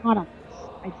weird not on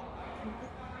ice.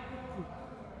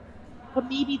 But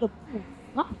maybe the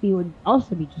coffee would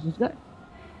also be just as good.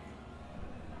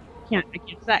 I can't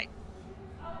say.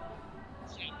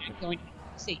 So I'm going to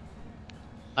see.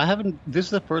 This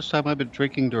is the first time I've been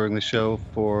drinking during the show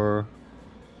for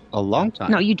a long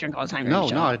time. No, you drink all the time. No,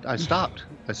 I stopped.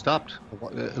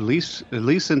 At least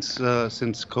since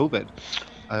COVID.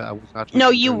 I was not. No,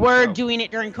 you were doing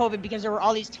it during COVID because there were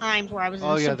all these times where I was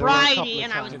in sobriety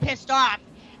and I was pissed off,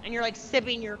 and you're like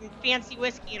sipping your fancy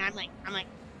whiskey, and I'm like,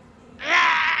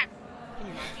 ah! And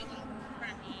you're not drinking in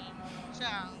front of me.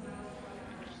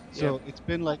 So it's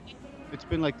been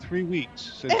like 3 weeks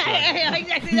since.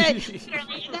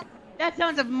 Exactly. That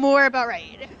sounds more about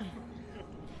right.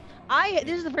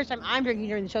 This is the first time I'm drinking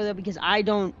during the show though, because I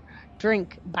don't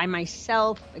drink by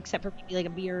myself except for maybe like a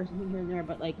beer or something here and there.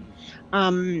 But like,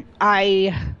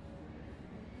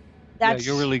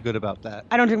 you're really good about that.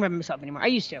 I don't drink by myself anymore. I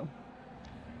used to.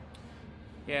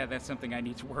 Yeah, that's something I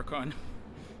need to work on.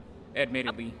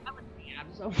 Admittedly. I went to rehab,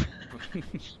 so.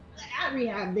 At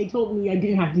rehab, they told me I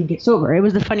didn't have to get sober. It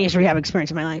was the funniest rehab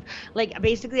experience of my life. Like,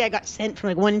 basically, I got sent from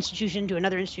like one institution to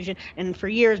another institution, and for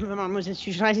years, my mom was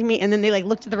institutionalizing me. And then they like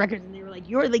looked at the records, and they were like,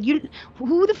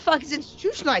 who the fuck is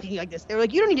institutionalizing you like this?" They were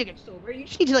like, "You don't need to get sober. You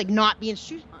just need to like not be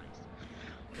institutionalized.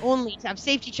 Only to have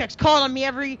safety checks called on me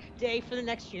every day for the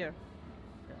next year."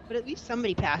 But at least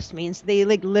somebody passed me, and so they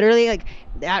like literally like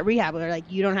at rehab, they're like,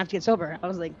 "You don't have to get sober." I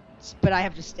was like, "But I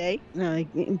have to stay." No,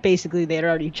 like, basically, they had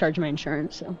already charged my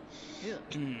insurance, so.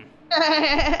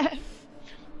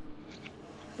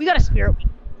 We got a spirit week.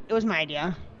 It was my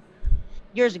idea.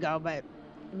 years ago, but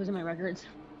it was in my records.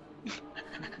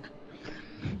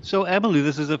 So, Emily,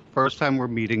 this is the first time we're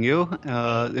meeting you.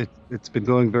 It's been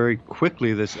going very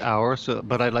quickly this hour.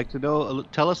 But I'd like to know.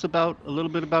 Tell us a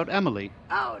little bit about Emily.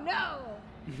 Oh no!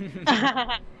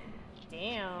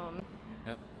 Damn.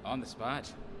 Yep, on the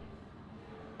spot.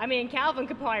 I mean, Calvin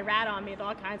could probably rat on me with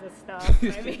all kinds of stuff.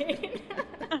 I mean,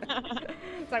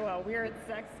 talk about weird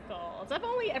sex cults. I've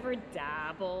only ever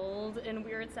dabbled in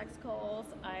weird sex cults.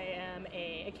 I am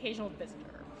a occasional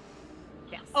visitor.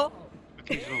 Yes. Oh,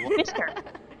 Occasional Mister.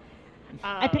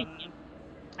 I pick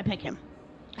him.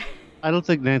 I don't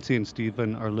think Nancy and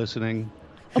Stephen are listening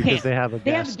because they have a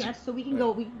They have a guest. guest, so we can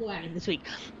go at it this week.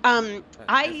 I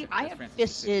have Francis.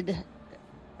 fisted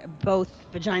both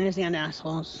vaginas and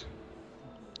assholes.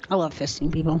 I love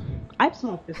fisting people. I have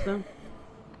small fists though.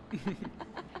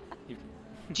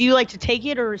 Do you like to take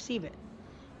it or receive it?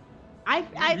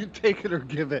 You take it or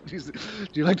give it. Do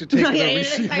you like to take it or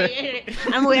receive it?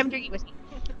 I'm drinking whiskey.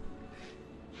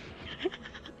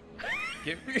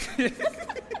 Did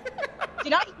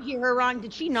I hear her wrong?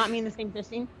 Did she not mean the same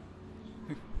fisting?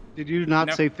 Did you not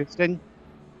No. say fisting?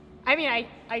 I mean, I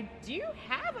do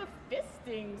have a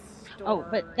fisting story. Oh,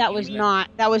 but that was not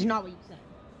what you said.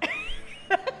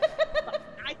 I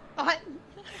thought.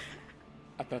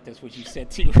 I thought that's what you said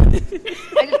too. I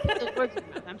just put those words in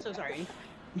my mouth. I'm so sorry.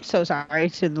 I'm so sorry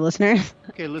to the listeners.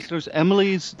 Okay, listeners,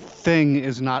 Emily's thing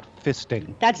is not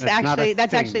fisting. That's not a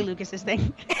actually thing. Lucas's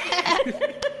thing.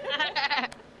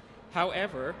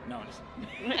 However, no.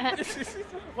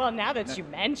 Well, now that you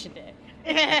mentioned it.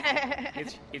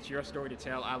 It's your story to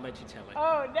tell. I'll let you tell it.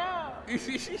 Oh no!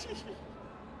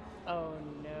 Oh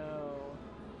no!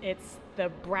 It's the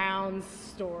Brown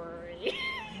story.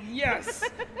 Yes.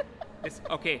 This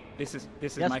is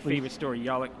Yes, my please. favorite story.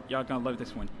 Y'all gonna love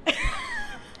this one.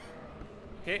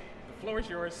 Okay, the floor is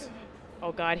yours.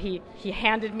 Oh God, he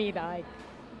handed me the.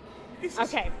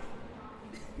 Okay.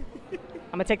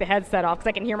 I'm gonna take the headset off because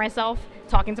I can hear myself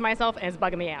talking to myself and it's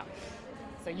bugging me out.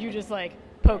 So you just like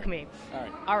poke me. All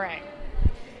right. All right.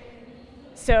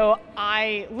 So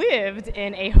I lived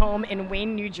in a home in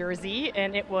Wayne, New Jersey,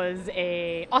 and it was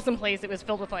a awesome place. It was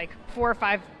filled with like 4 or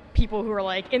 5 people who were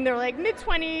like in their like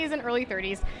mid-20s and early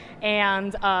 30s,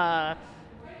 and I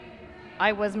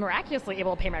was miraculously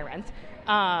able to pay my rent,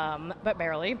 but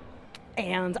barely.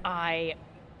 And I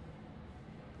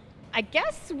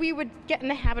guess we would get in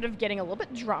the habit of getting a little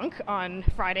bit drunk on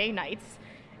Friday nights,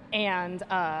 and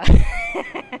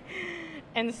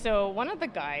and so one of the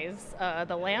guys,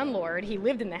 the landlord, he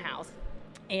lived in the house,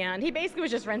 and he basically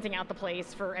was just renting out the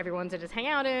place for everyone to just hang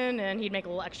out in, and he'd make a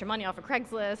little extra money off of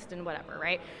Craigslist and whatever,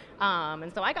 right?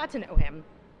 And so I got to know him.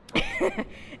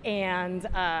 And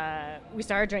we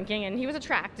started drinking, and he was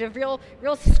attractive, real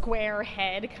square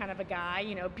head kind of a guy,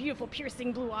 you know, beautiful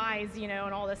piercing blue eyes, you know,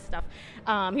 and all this stuff.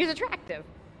 He was attractive,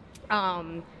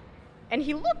 and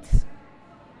he looked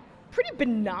pretty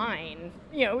benign.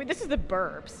 You know, this is the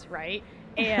burbs, right?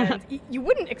 And you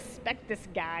wouldn't expect this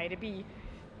guy to be,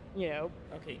 you know.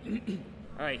 Okay.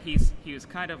 All right. He was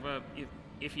kind of a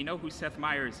if you know who Seth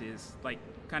Meyers is, like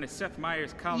kind of Seth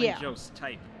Meyers, Colin Yeah. Jost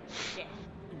type. Yeah.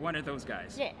 One of those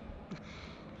guys. Yeah.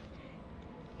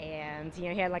 And, you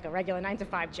know, he had like a regular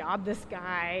 9-to-5 job, this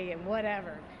guy, and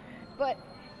whatever. But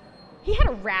he had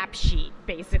a rap sheet,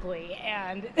 basically,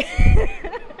 and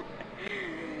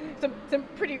some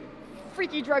pretty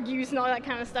freaky drug use and all that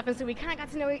kind of stuff. And so we kind of got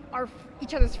to know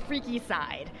each other's freaky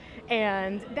side.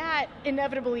 And that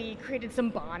inevitably created some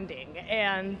bonding.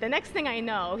 And the next thing I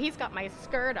know, he's got my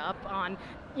skirt up on,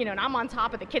 you know, and I'm on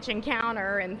top of the kitchen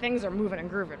counter, and things are moving and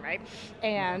grooving, right?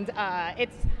 And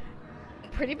it's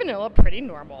pretty vanilla, pretty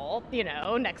normal, you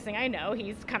know. Next thing I know,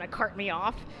 he's kind of cart me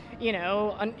off, you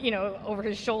know, over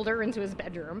his shoulder into his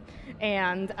bedroom,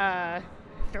 and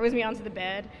throws me onto the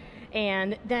bed,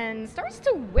 and then starts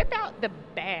to whip out the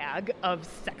bag of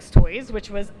sex toys, which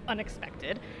was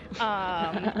unexpected. And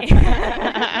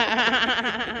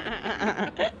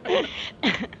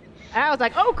I was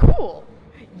like, oh, cool.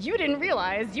 You didn't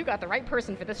realize you got the right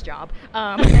person for this job.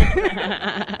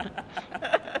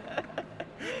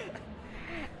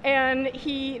 And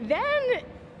he then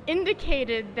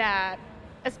indicated that,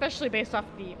 especially based off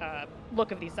the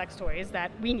look of these sex toys,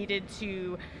 that we needed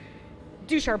to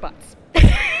douche our butts.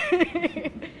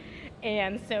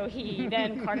 And so he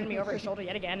then carted me over his shoulder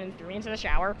yet again and threw me into the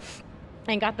shower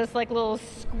and got this like little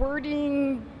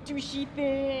squirting douchey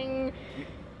thing.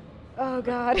 Oh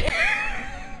God.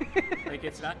 Like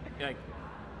it's not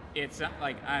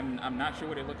like I'm not sure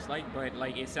what it looks like, but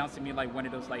like it sounds to me like one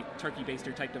of those like turkey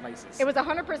baster type devices. It was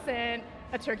 100%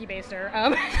 a turkey baster.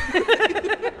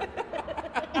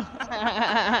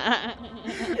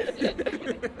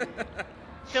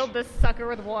 Filled this sucker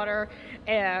with water,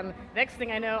 and next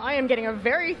thing I know, I am getting a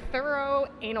very thorough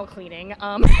anal cleaning.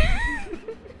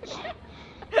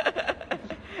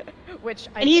 Which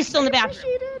And he's still in the bathroom.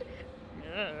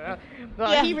 appreciated.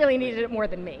 Well, Yeah. he really needed it more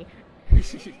than me.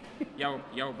 y'all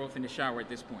were both in the shower at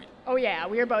this point. Oh yeah,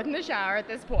 we were both in the shower at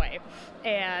this point.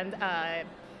 And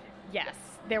yes,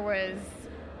 there was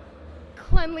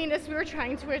cleanliness we were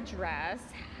trying to address.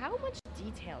 How much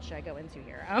detail should I go into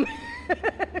here? As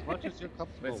much as you're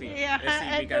comfortable Let's see. with. Yeah, Let's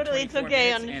see. We got totally, it's 24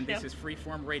 okay minutes, on this and this show. is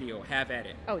freeform radio. Have at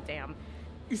it. Oh damn.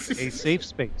 A safe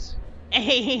space.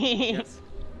 Yes.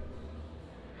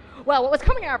 Well, what was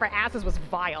coming out of our asses was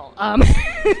vile.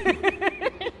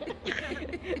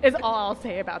 Is all I'll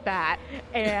say about that.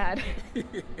 And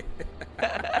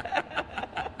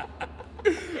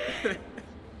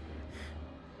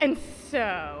and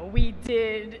so we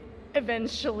did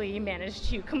eventually manage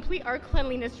to complete our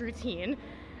cleanliness routine,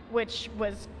 which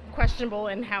was questionable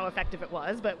in how effective it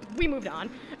was, but we moved on.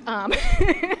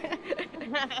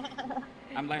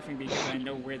 I'm laughing because I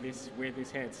know where this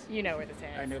heads. You know where this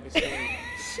I is. know the story.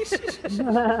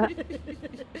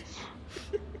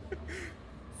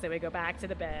 So we go back to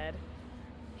the bed.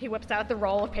 He whips out the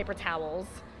roll of paper towels.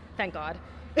 Thank God.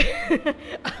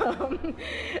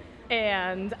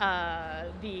 And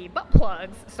the butt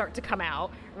plugs start to come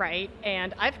out, right?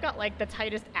 And I've got like the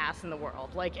tightest ass in the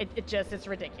world. Like it's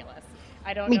ridiculous.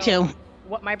 I don't Me know too.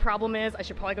 what my problem is. I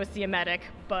should probably go see a medic,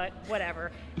 but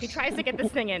whatever. He tries to get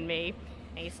this thing in me,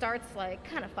 and he starts like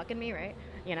kind of fucking me, right?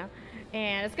 You know?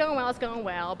 And it's going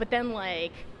well, but then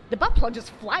like the butt plug just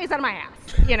flies out of my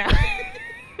ass, you know?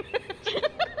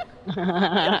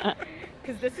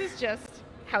 Because this is just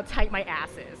how tight my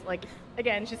ass is. Like,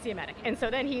 again, just see a medic. And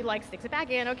so then he like sticks it back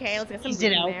in. Okay, let's get some Ease it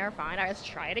bleed in out. there. Fine. All right, let's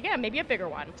try it again. Maybe a bigger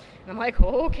one. And I'm like,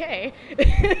 okay.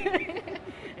 And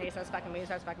he starts fucking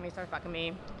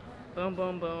me. Boom,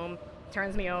 boom, boom.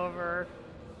 Turns me over.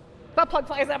 Butt plug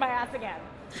flies out of my ass again.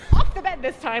 Off the bed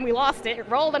this time. We lost it. It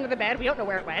rolled under the bed. We don't know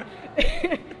where it went.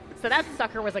 So that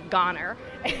sucker was a goner.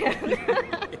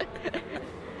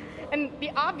 And the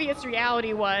obvious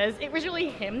reality was it was really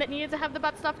him that needed to have the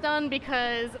butt stuff done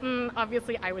because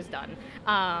obviously I was done.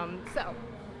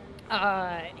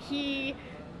 He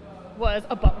was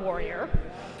a butt warrior.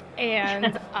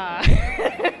 And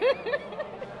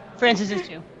Francis is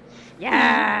too.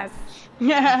 yes!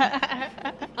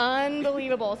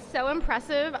 Unbelievable. So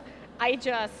impressive.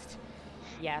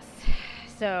 Yes.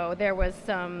 So there was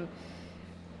some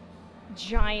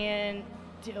giant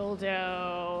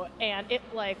dildo, and it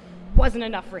like wasn't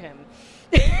enough for him.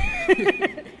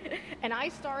 And I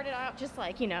started out just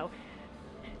like, you know,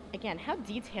 again, how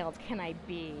detailed can I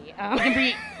be?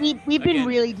 We've been Again,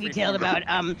 really free detailed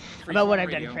form- about what I've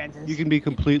radio. done, Francis. You can be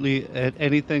completely at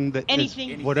anything that is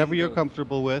Anything. whatever you're goes.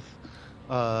 comfortable with.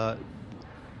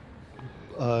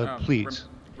 Please.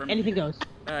 Anything goes.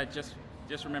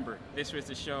 Just remember, this was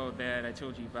the show that I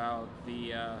told you about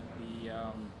the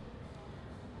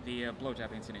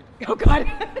blowjob incident. Oh God.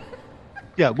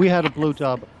 Yeah, we had a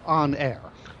blowjob on air.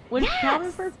 When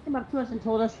Calvin first came up to us and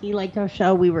told us he liked our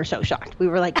show, we were so shocked. We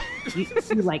were like, "You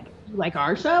like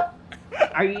our show?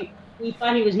 Are you?" We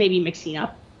thought he was maybe mixing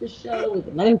up the show with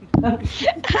another.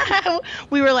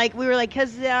 we were like,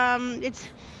 because it's,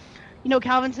 you know,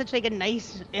 Calvin's such like a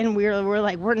nice, and we're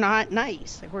like, we're not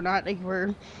nice. Like we're not like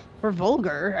we're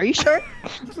vulgar. Are you sure?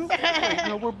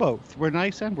 No, we're both. We're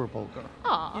nice and we're vulgar.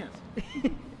 Aw. Yes.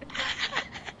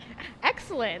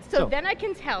 Excellent. So- So then I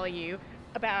can tell you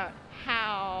about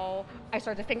how I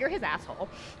started to finger his asshole,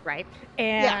 right?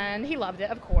 And he loved it,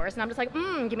 of course. And I'm just like,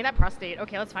 give me that prostate.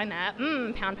 Okay, let's find that.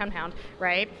 Pound,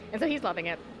 right? And so he's loving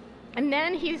it. And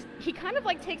then he kind of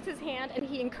like takes his hand and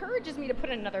he encourages me to put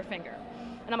in another finger.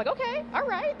 And I'm like, okay, all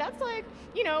right. That's like,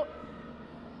 you know,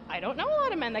 I don't know a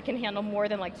lot of men that can handle more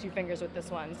than like 2 fingers with this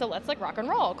one. So let's like rock and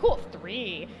roll. Cool,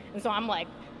 3. And so I'm like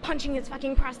punching his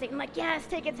fucking prostate. I'm like, yes,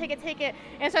 take it. And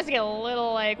it starts to get a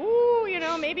little like, ooh, you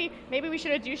know, maybe we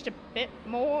should have douched a bit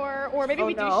more, or maybe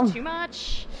we douched too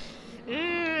much.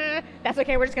 That's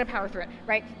okay. We're just gonna power through it,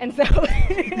 right? And so,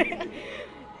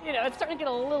 you know, it's starting to get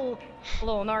a little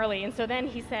gnarly. And so then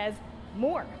he says,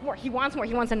 more. He wants more.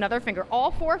 He wants another finger. All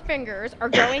 4 fingers are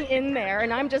going in there,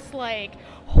 and I'm just like,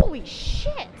 holy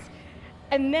shit.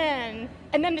 And then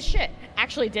the shit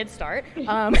actually did start.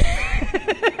 On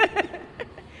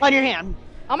your hand.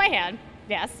 On my hand,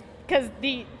 yes, because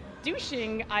the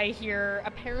douching, I hear,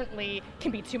 apparently can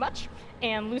be too much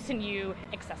and loosen you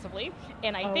excessively.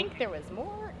 And I think there was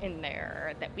more in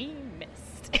there that we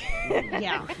missed.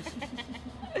 Yeah.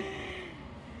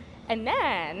 And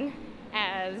then,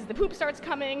 as the poop starts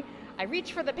coming, I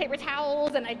reach for the paper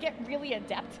towels, and I get really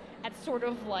adept at sort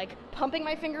of like pumping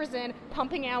my fingers in,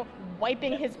 pumping out,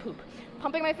 wiping his poop.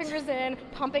 Pumping my fingers in,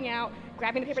 pumping out,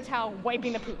 grabbing the paper towel,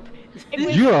 wiping the poop.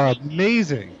 You're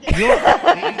amazing. You're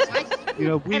amazing. You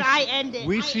know, And I end it.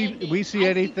 we I see end it. we see I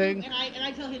anything and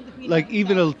I tell him to clean like up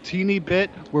even himself. a teeny bit.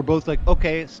 We're both like,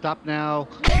 okay, stop now.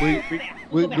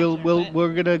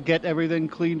 We're gonna get everything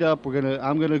cleaned up.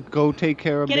 I'm gonna go take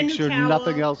care of, Get a make new sure towel.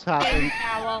 nothing else Get a new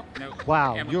happens. towel. No,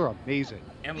 Wow, Emily- you're amazing.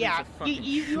 Emily's Yeah, a fucking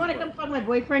you want to trooper. come fuck my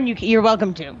boyfriend? You're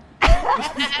welcome to.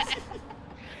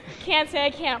 Can't say I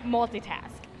can't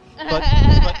multitask.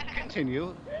 But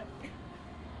continue.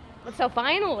 So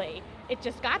finally, it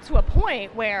just got to a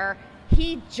point where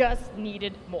he just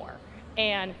needed more.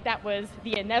 And that was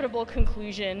the inevitable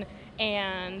conclusion.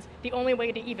 And the only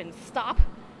way to even stop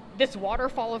this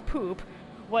waterfall of poop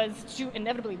was to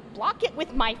inevitably block it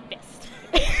with my fist.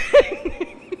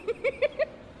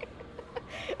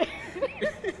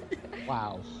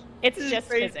 Wow. It's This is just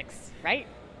crazy. physics, right?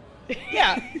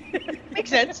 Yeah, makes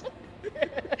sense.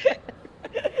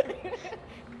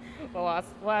 We'll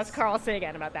ask Carl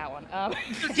Sagan about that one.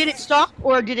 Did it stop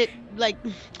or did it like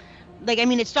I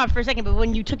mean it stopped for a second, but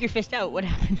when you took your fist out, what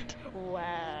happened?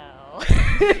 Well.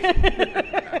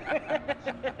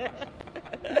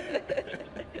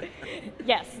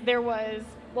 Yes, there was.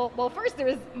 Well, first there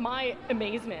was my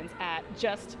amazement at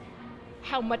just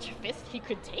how much fist he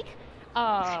could take.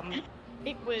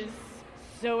 It was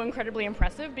so incredibly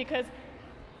impressive because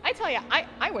I tell you,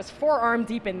 I was forearm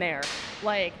deep in there.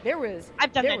 Like there was.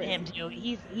 I've done there that to was- him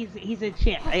too. He's a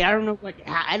champ. I don't know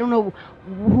I don't know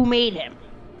who made him.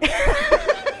 Yeah,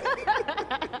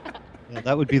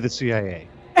 that would be the CIA.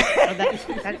 Oh,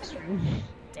 that's true.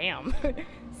 Damn.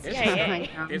 There's, CIA.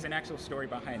 there's an actual story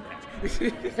behind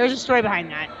that. There's a story behind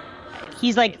that.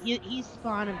 He's like he's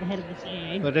spawn of the head of the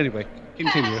CIA. But anyway,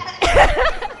 continue.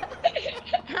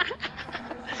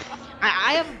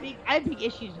 I have big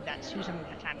issues with that too. Some of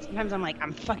the time. Sometimes I'm like,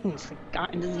 I'm fucking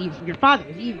forgotten. Your father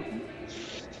is evil.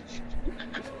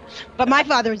 But my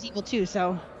father is evil too.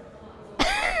 So.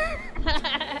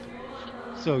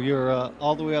 So you're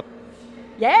all the way up.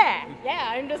 Yeah,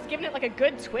 I'm just giving it like a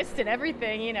good twist and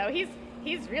everything. You know,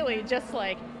 he's really just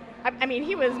like, I mean,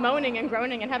 he was moaning and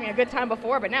groaning and having a good time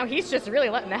before, but now he's just really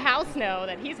letting the house know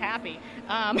that he's happy.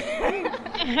 And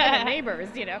the neighbors,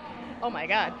 you know, oh my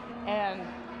God. And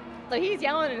so he's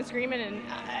yelling and screaming, and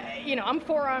you know, I'm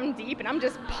forearm deep, and I'm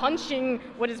just punching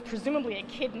what is presumably a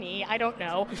kidney. I don't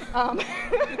know,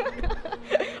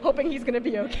 hoping he's gonna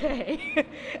be okay.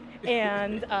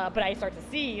 And but I start to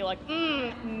see like,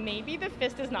 maybe the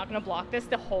fist is not gonna block this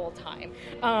the whole time.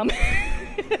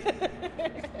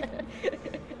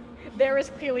 There is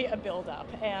clearly a buildup,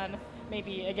 and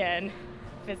maybe again,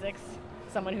 physics.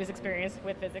 Someone who's experienced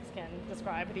with physics can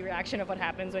describe the reaction of what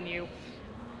happens when you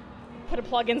put a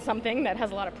plug in something that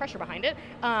has a lot of pressure behind it.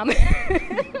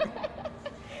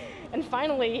 And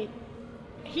finally,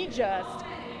 he just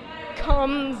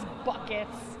comes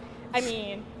buckets. I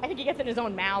mean, I think he gets it in his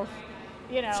own mouth.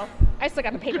 You know, I still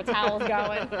got the paper towels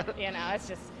going. You know, it's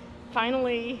just,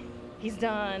 finally, he's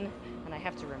done, and I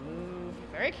have to remove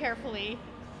very carefully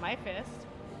my fist.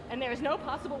 And there's no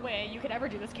possible way you could ever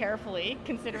do this carefully,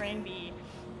 considering the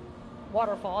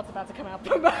waterfall it's about to come out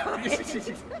from behind.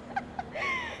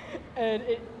 And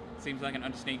it, Seems like an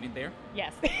understatement there.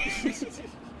 yes.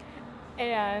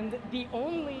 And the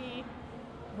only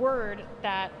word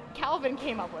that Calvin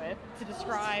came up with to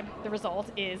describe the result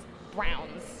is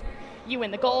browns. You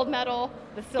win the gold medal,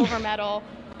 the silver medal,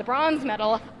 the bronze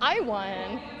medal. I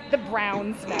won the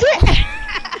bronze medal.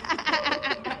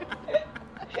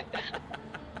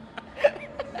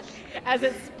 As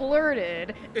it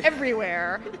splurted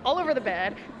everywhere, all over the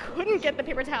bed, couldn't get the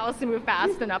paper towels to move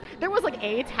fast enough. There was like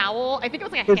a towel, I think it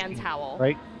was like a hand towel.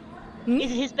 Right?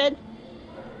 Is it his bed?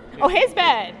 Oh, his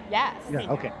bed, yes.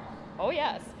 Yeah. Okay. Oh,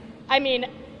 yes. I mean,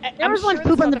 There I'm was one sure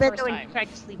poop this on is the not bed first though, and time. he tried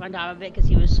to sleep on top of it because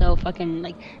he was so fucking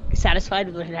like satisfied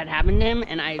with what had happened to him,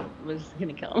 and I was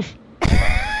gonna kill him.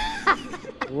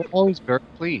 We're always very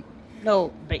clean.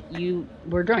 No, but you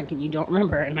were drunk and you don't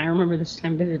remember, and I remember this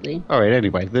time vividly. All right.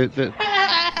 Anyway, the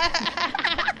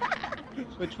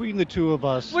between the two of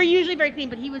us, We're usually very clean,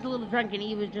 but he was a little drunk and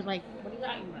he was just like, "What are you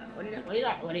talking about?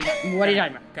 What are you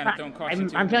talking about? Kind of throwing caution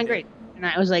to I'm the feeling wind. great." And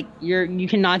I was like, "You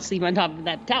cannot sleep on top of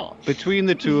that towel." between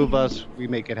the two of us, we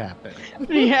make it happen.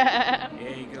 Yeah.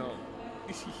 There you go.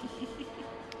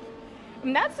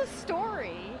 And that's a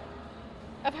story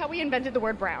of how we invented the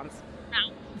word browns.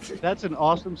 That's an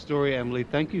awesome story, Emily.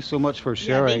 Thank you so much for Yeah,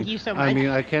 sharing. thank you so I much. mean,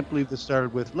 I can't believe this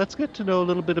started with, let's get to know a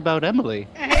little bit about Emily.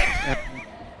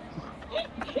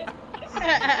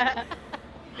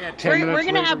 Yeah, 10 We're minutes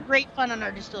gonna later. have great fun on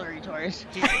our distillery tours.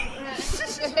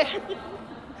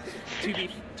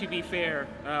 To be fair,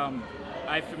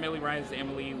 I familiarized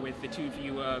Emily with the two of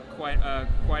you quite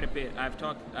a bit. I've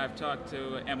talked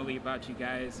to Emily about you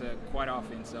guys quite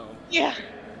often. So Yeah.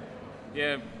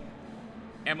 yeah,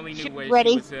 Emily knew She's what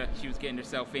ready. she was getting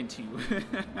herself into.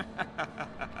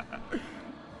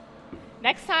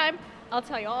 Next time, I'll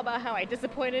tell you all about how I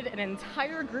disappointed an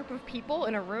entire group of people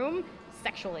in a room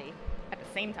sexually at the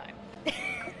same time.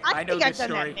 I know think I've this done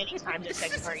story. that many times at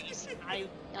sex parties.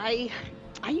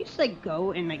 I used to like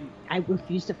go and like I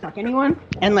refused to fuck anyone,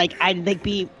 and like I would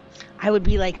be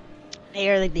like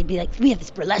there, like they'd be like, we have this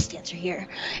burlesque dancer here,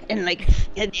 and like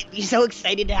and they'd be so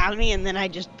excited to have me, and then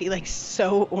I'd just be like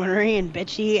so ornery and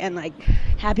bitchy and like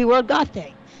happy world goth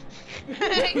day.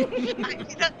 I'd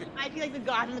be like the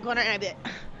goth in the corner, and I'd be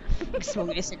like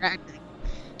smoking a cigarette.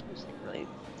 Just, like, really.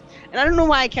 And I don't know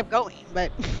why I kept going,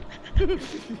 but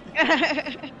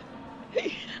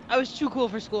I was too cool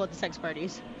for school at the sex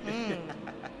parties.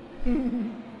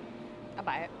 I'll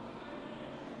buy it.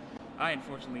 I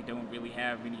unfortunately don't really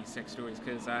have any sex stories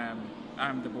because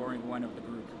I'm the boring one of the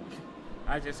group.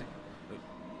 I just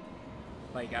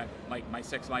like my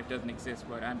sex life doesn't exist,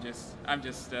 but I'm just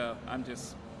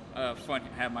fun.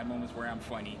 Have my moments where I'm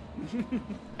funny,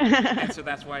 and so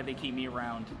that's why they keep me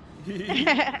around.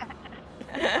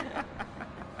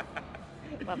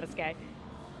 Love this guy.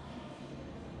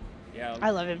 Yeah, I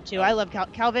love him too. I love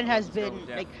Calvin has So been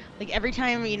deaf. like every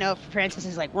time, you know, Francis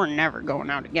is like, we're never going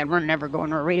out again. We're never going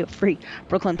to a Radio Free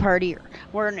Brooklyn party,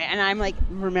 and I'm like,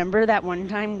 remember that one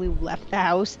time we left the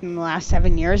house in the last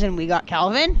 7 years and we got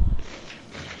Calvin?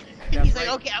 And That's he's right.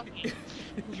 like,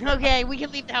 okay, we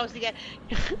can leave the house again.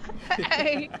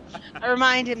 I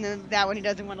remind him of that when he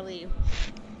doesn't want to leave,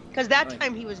 because that Right.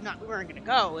 time we weren't going to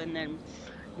go, and then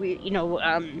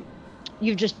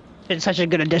you've just been such a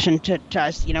good addition to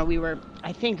us. You know, we were,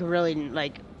 I think, really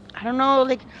like, I don't know,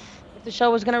 like if the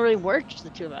show was gonna really work, just the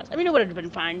two of us. I mean, it would have been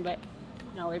fine, but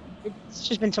no, it's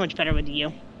just been so much better with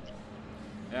you.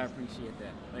 I appreciate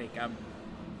that.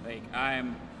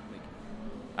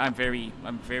 I'm very,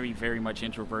 very much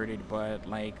introverted, but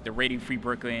like the Radio Free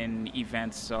Brooklyn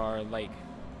events are like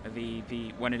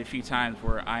the one of the few times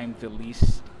where I'm the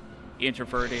least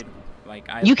introverted.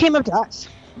 You came up to us.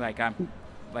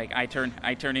 I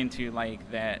turn into like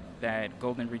that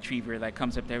golden retriever that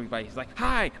comes up to everybody. He's like,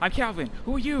 "Hi, I'm Calvin.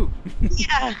 Who are you?"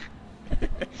 Yeah.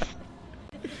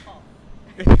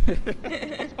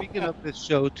 Speaking of this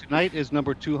show, tonight is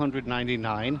number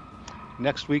 299.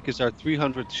 Next week is our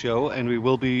 300th show, and we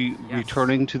will be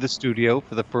returning to the studio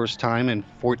for the first time in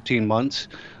 14 months.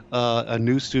 A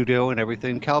new studio and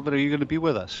everything. Calvin, are you going to be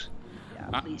with us?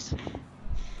 Yeah, please.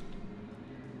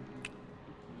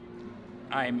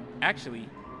 I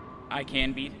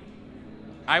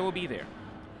will be there.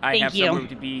 I Thank have you. somewhere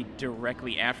to be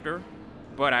directly after,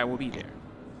 but I will be there.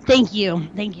 Thank you.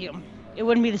 It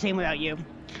wouldn't be the same without you.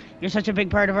 You're such a big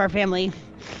part of our family.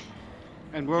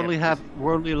 And we're only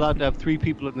allowed to have 3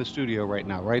 people in the studio right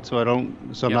now, right? So I'm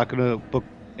not going to book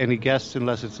any guests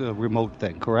unless it's a remote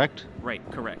thing, correct? Right,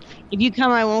 correct. If you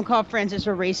come, I won't call Francis a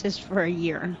racist for a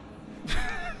year.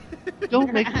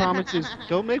 Don't make promises.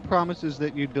 Don't make promises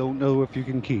that you don't know if you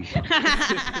can keep.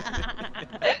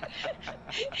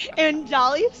 And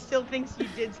Dolly still thinks you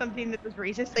did something that was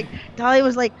racist. Like Dolly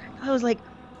was like,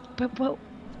 but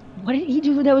what did he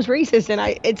do that was racist? And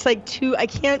I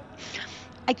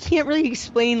can't really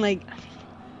explain, like,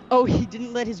 oh, he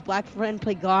didn't let his black friend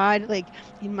play God, like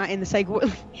in the psych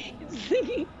ward.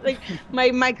 Like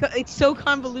it's so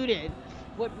convoluted.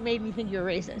 What made me think you're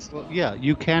racist? Well, yeah,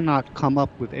 you cannot come up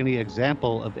with any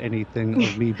example of anything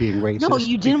of me being racist. No,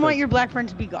 you didn't want because- your black friend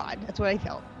to be God. That's what I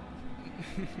felt.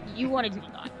 You wanted to be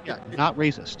God. Yeah, not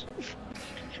racist.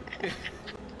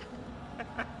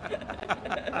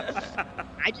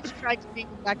 I just tried to make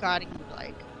you black God,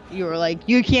 and you were like,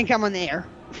 you can't come on the air.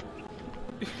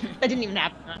 That didn't even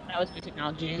happen. That was good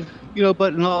technology. You know,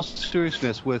 but in all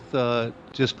seriousness, with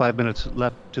just 5 minutes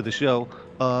left to the show,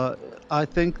 I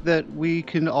think that we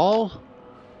should all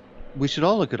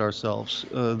look at ourselves,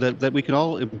 that we can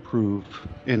all improve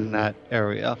in that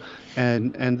area,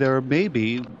 and there may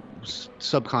be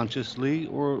subconsciously,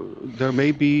 or there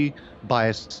may be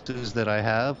biases that I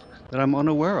have that I'm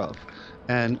unaware of.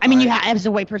 And I mean, as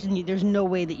a white person, there's no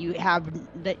way that you have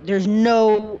that. There's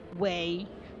no way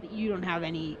that you don't have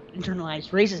any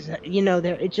internalized racism. You know,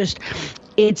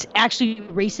 it's actually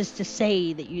racist to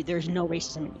say that there's no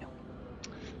racism in you.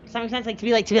 Does that make sense? To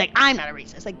be like, I'm not a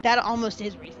racist. Like that almost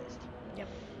is racist. Yep.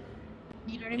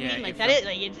 You know what I Yeah, mean? Like if that some- is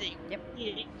like it's. Yep.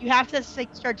 You have to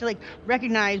like start to like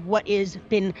recognize what is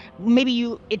been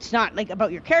maybe it's not like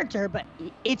about your character, but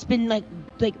it's been like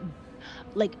Hey,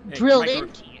 drilled micro-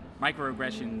 into you.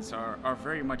 Microaggressions are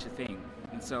very much a thing,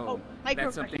 and so Oh,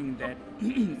 that's something that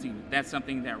that's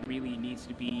something that really needs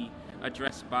to be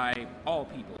addressed by all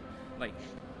people. Like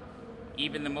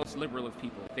even the most liberal of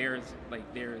people, there's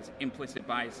implicit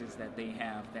biases that they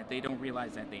have that they don't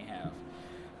realize that they have.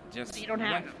 They don't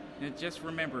have. Just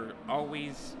remember,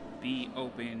 always be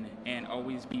open and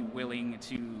always be willing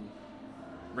to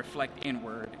reflect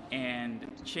inward and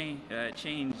change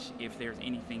if there's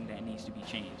anything that needs to be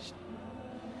changed.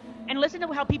 And listen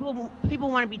to how people want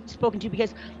to be spoken to,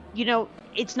 because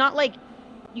it's not like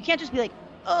you can't just be like,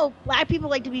 oh, black people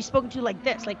like to be spoken to like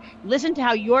this. Like, listen to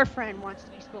how your friend wants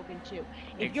to be spoken to.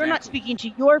 If you're not Exactly. speaking to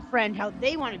your friend how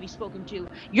they want to be spoken to,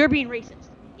 you're being racist.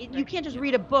 You can't just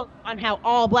read a book on how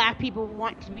all black people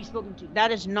want to be spoken to.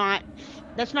 That's not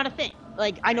a thing.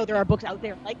 Like, I know there are books out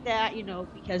there like that,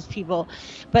 because people,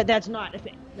 but that's not a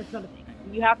thing. That's not a thing.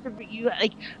 You have to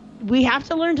we have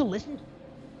to learn to listen to.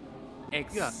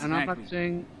 Exactly. Yeah, and I'm not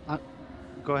saying.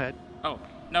 Go ahead. Oh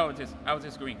no, I was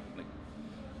just agreeing.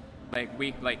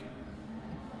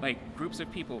 Like groups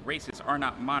of people, races are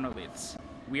not monoliths.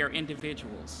 We are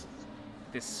individuals.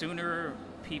 The sooner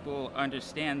people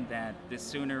understand that, the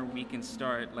sooner we can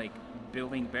start like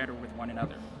building better with one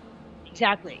another.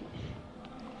 Exactly.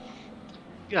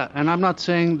 Yeah, and I'm not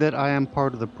saying that I am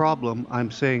part of the problem.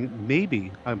 I'm saying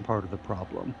maybe I'm part of the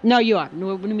problem. No, you are.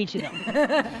 No, me too, though.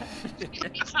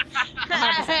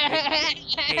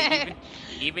 Hey,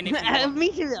 even if you are,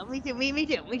 Me too, though. Me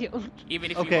too.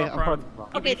 even if Okay, you I'm are part of the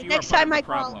problem. Okay, if the you are next part time of I the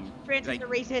call problem, Francis like, a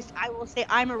racist, I will say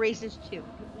I'm a racist too.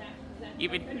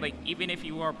 even if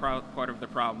you are part of the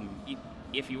problem,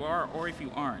 if you are or if you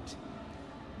aren't,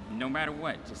 no matter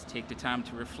what, just take the time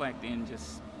to reflect and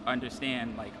just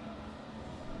understand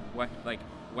what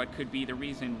could be the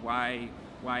reason why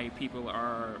people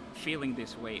are feeling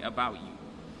this way about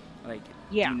you.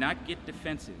 Do not get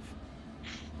defensive.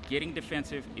 Getting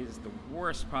defensive is the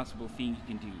worst possible thing you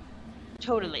can do.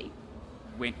 Totally.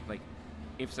 When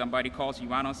if somebody calls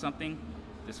you out on something,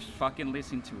 just fucking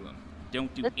listen to them.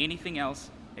 Don't do anything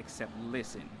else except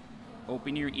listen.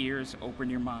 Open your ears, open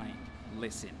your mind,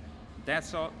 listen.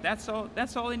 That's all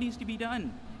it needs to be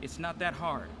done. It's not that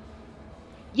hard.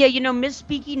 Yeah,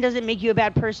 misspeaking doesn't make you a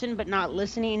bad person, but not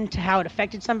listening to how it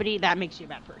affected somebody, that makes you a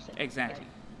bad person. Exactly.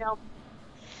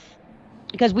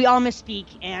 Because we all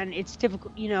misspeak, and it's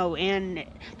difficult, and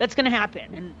that's going to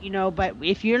happen. And but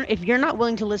if you're not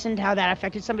willing to listen to how that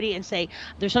affected somebody and say,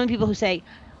 there's so many people who say,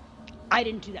 I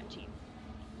didn't do that to you.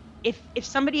 If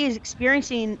somebody is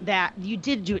experiencing that, you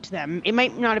did do it to them. It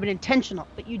might not have been intentional,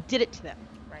 but you did it to them.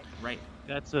 Right.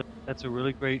 That's a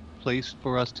really great place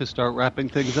for us to start wrapping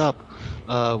things up.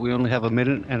 We only have a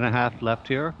minute and a half left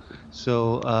here.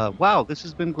 So, wow, this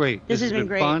has been great. This has been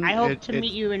great. fun. I hope to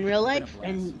meet you in real life.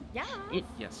 And Yeah.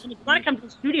 Yes. if you want to come to the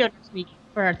studio next week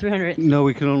for our 300th. No,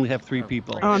 we can only have 3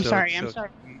 people. Oh, I'm sorry. I'm sorry.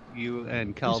 You and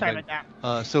I'm Calvin. sorry about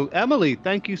that. So, Emily,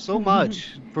 thank you so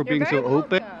much for being so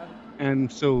open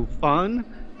and so fun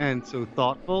and so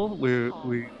thoughtful. We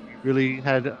really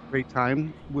had a great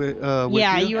time with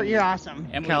Yeah, you. you're awesome.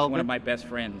 Emily's Calvin? one of my best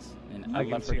friends, and I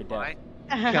can love her see to death. why.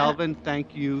 Calvin,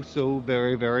 thank you so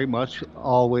very, very much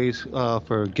always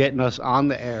for getting us on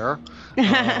the air.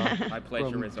 My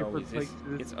pleasure from as different always. places.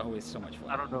 It's always so much fun.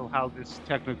 I don't know how this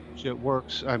technical shit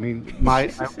works. I mean, I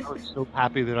was so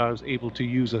happy that I was able to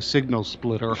use a signal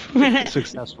splitter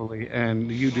successfully, and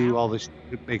you do all this shit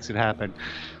that makes it happen.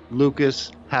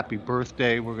 Lucas, happy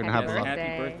birthday! We're gonna Happy have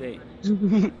birthday. Happy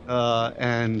birthday.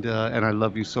 and I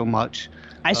love you so much.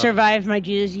 I survived my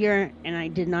Jesus year, and I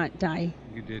did not die.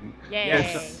 You didn't. Yay.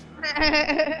 Yes.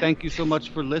 Thank you so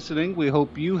much for listening. We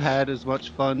hope you had as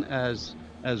much fun as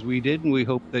we did, and we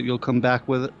hope that you'll come back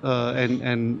with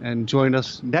and join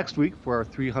us next week for our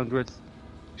 300th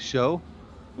show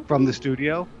from the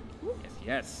studio.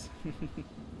 Yes.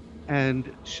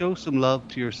 And show some love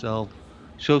to yourself.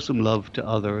 Show some love to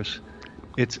others.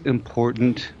 It's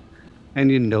important,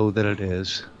 and you know that it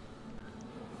is.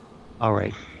 All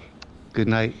right. Good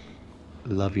night.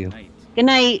 Love you. Night. Good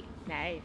night. Nice.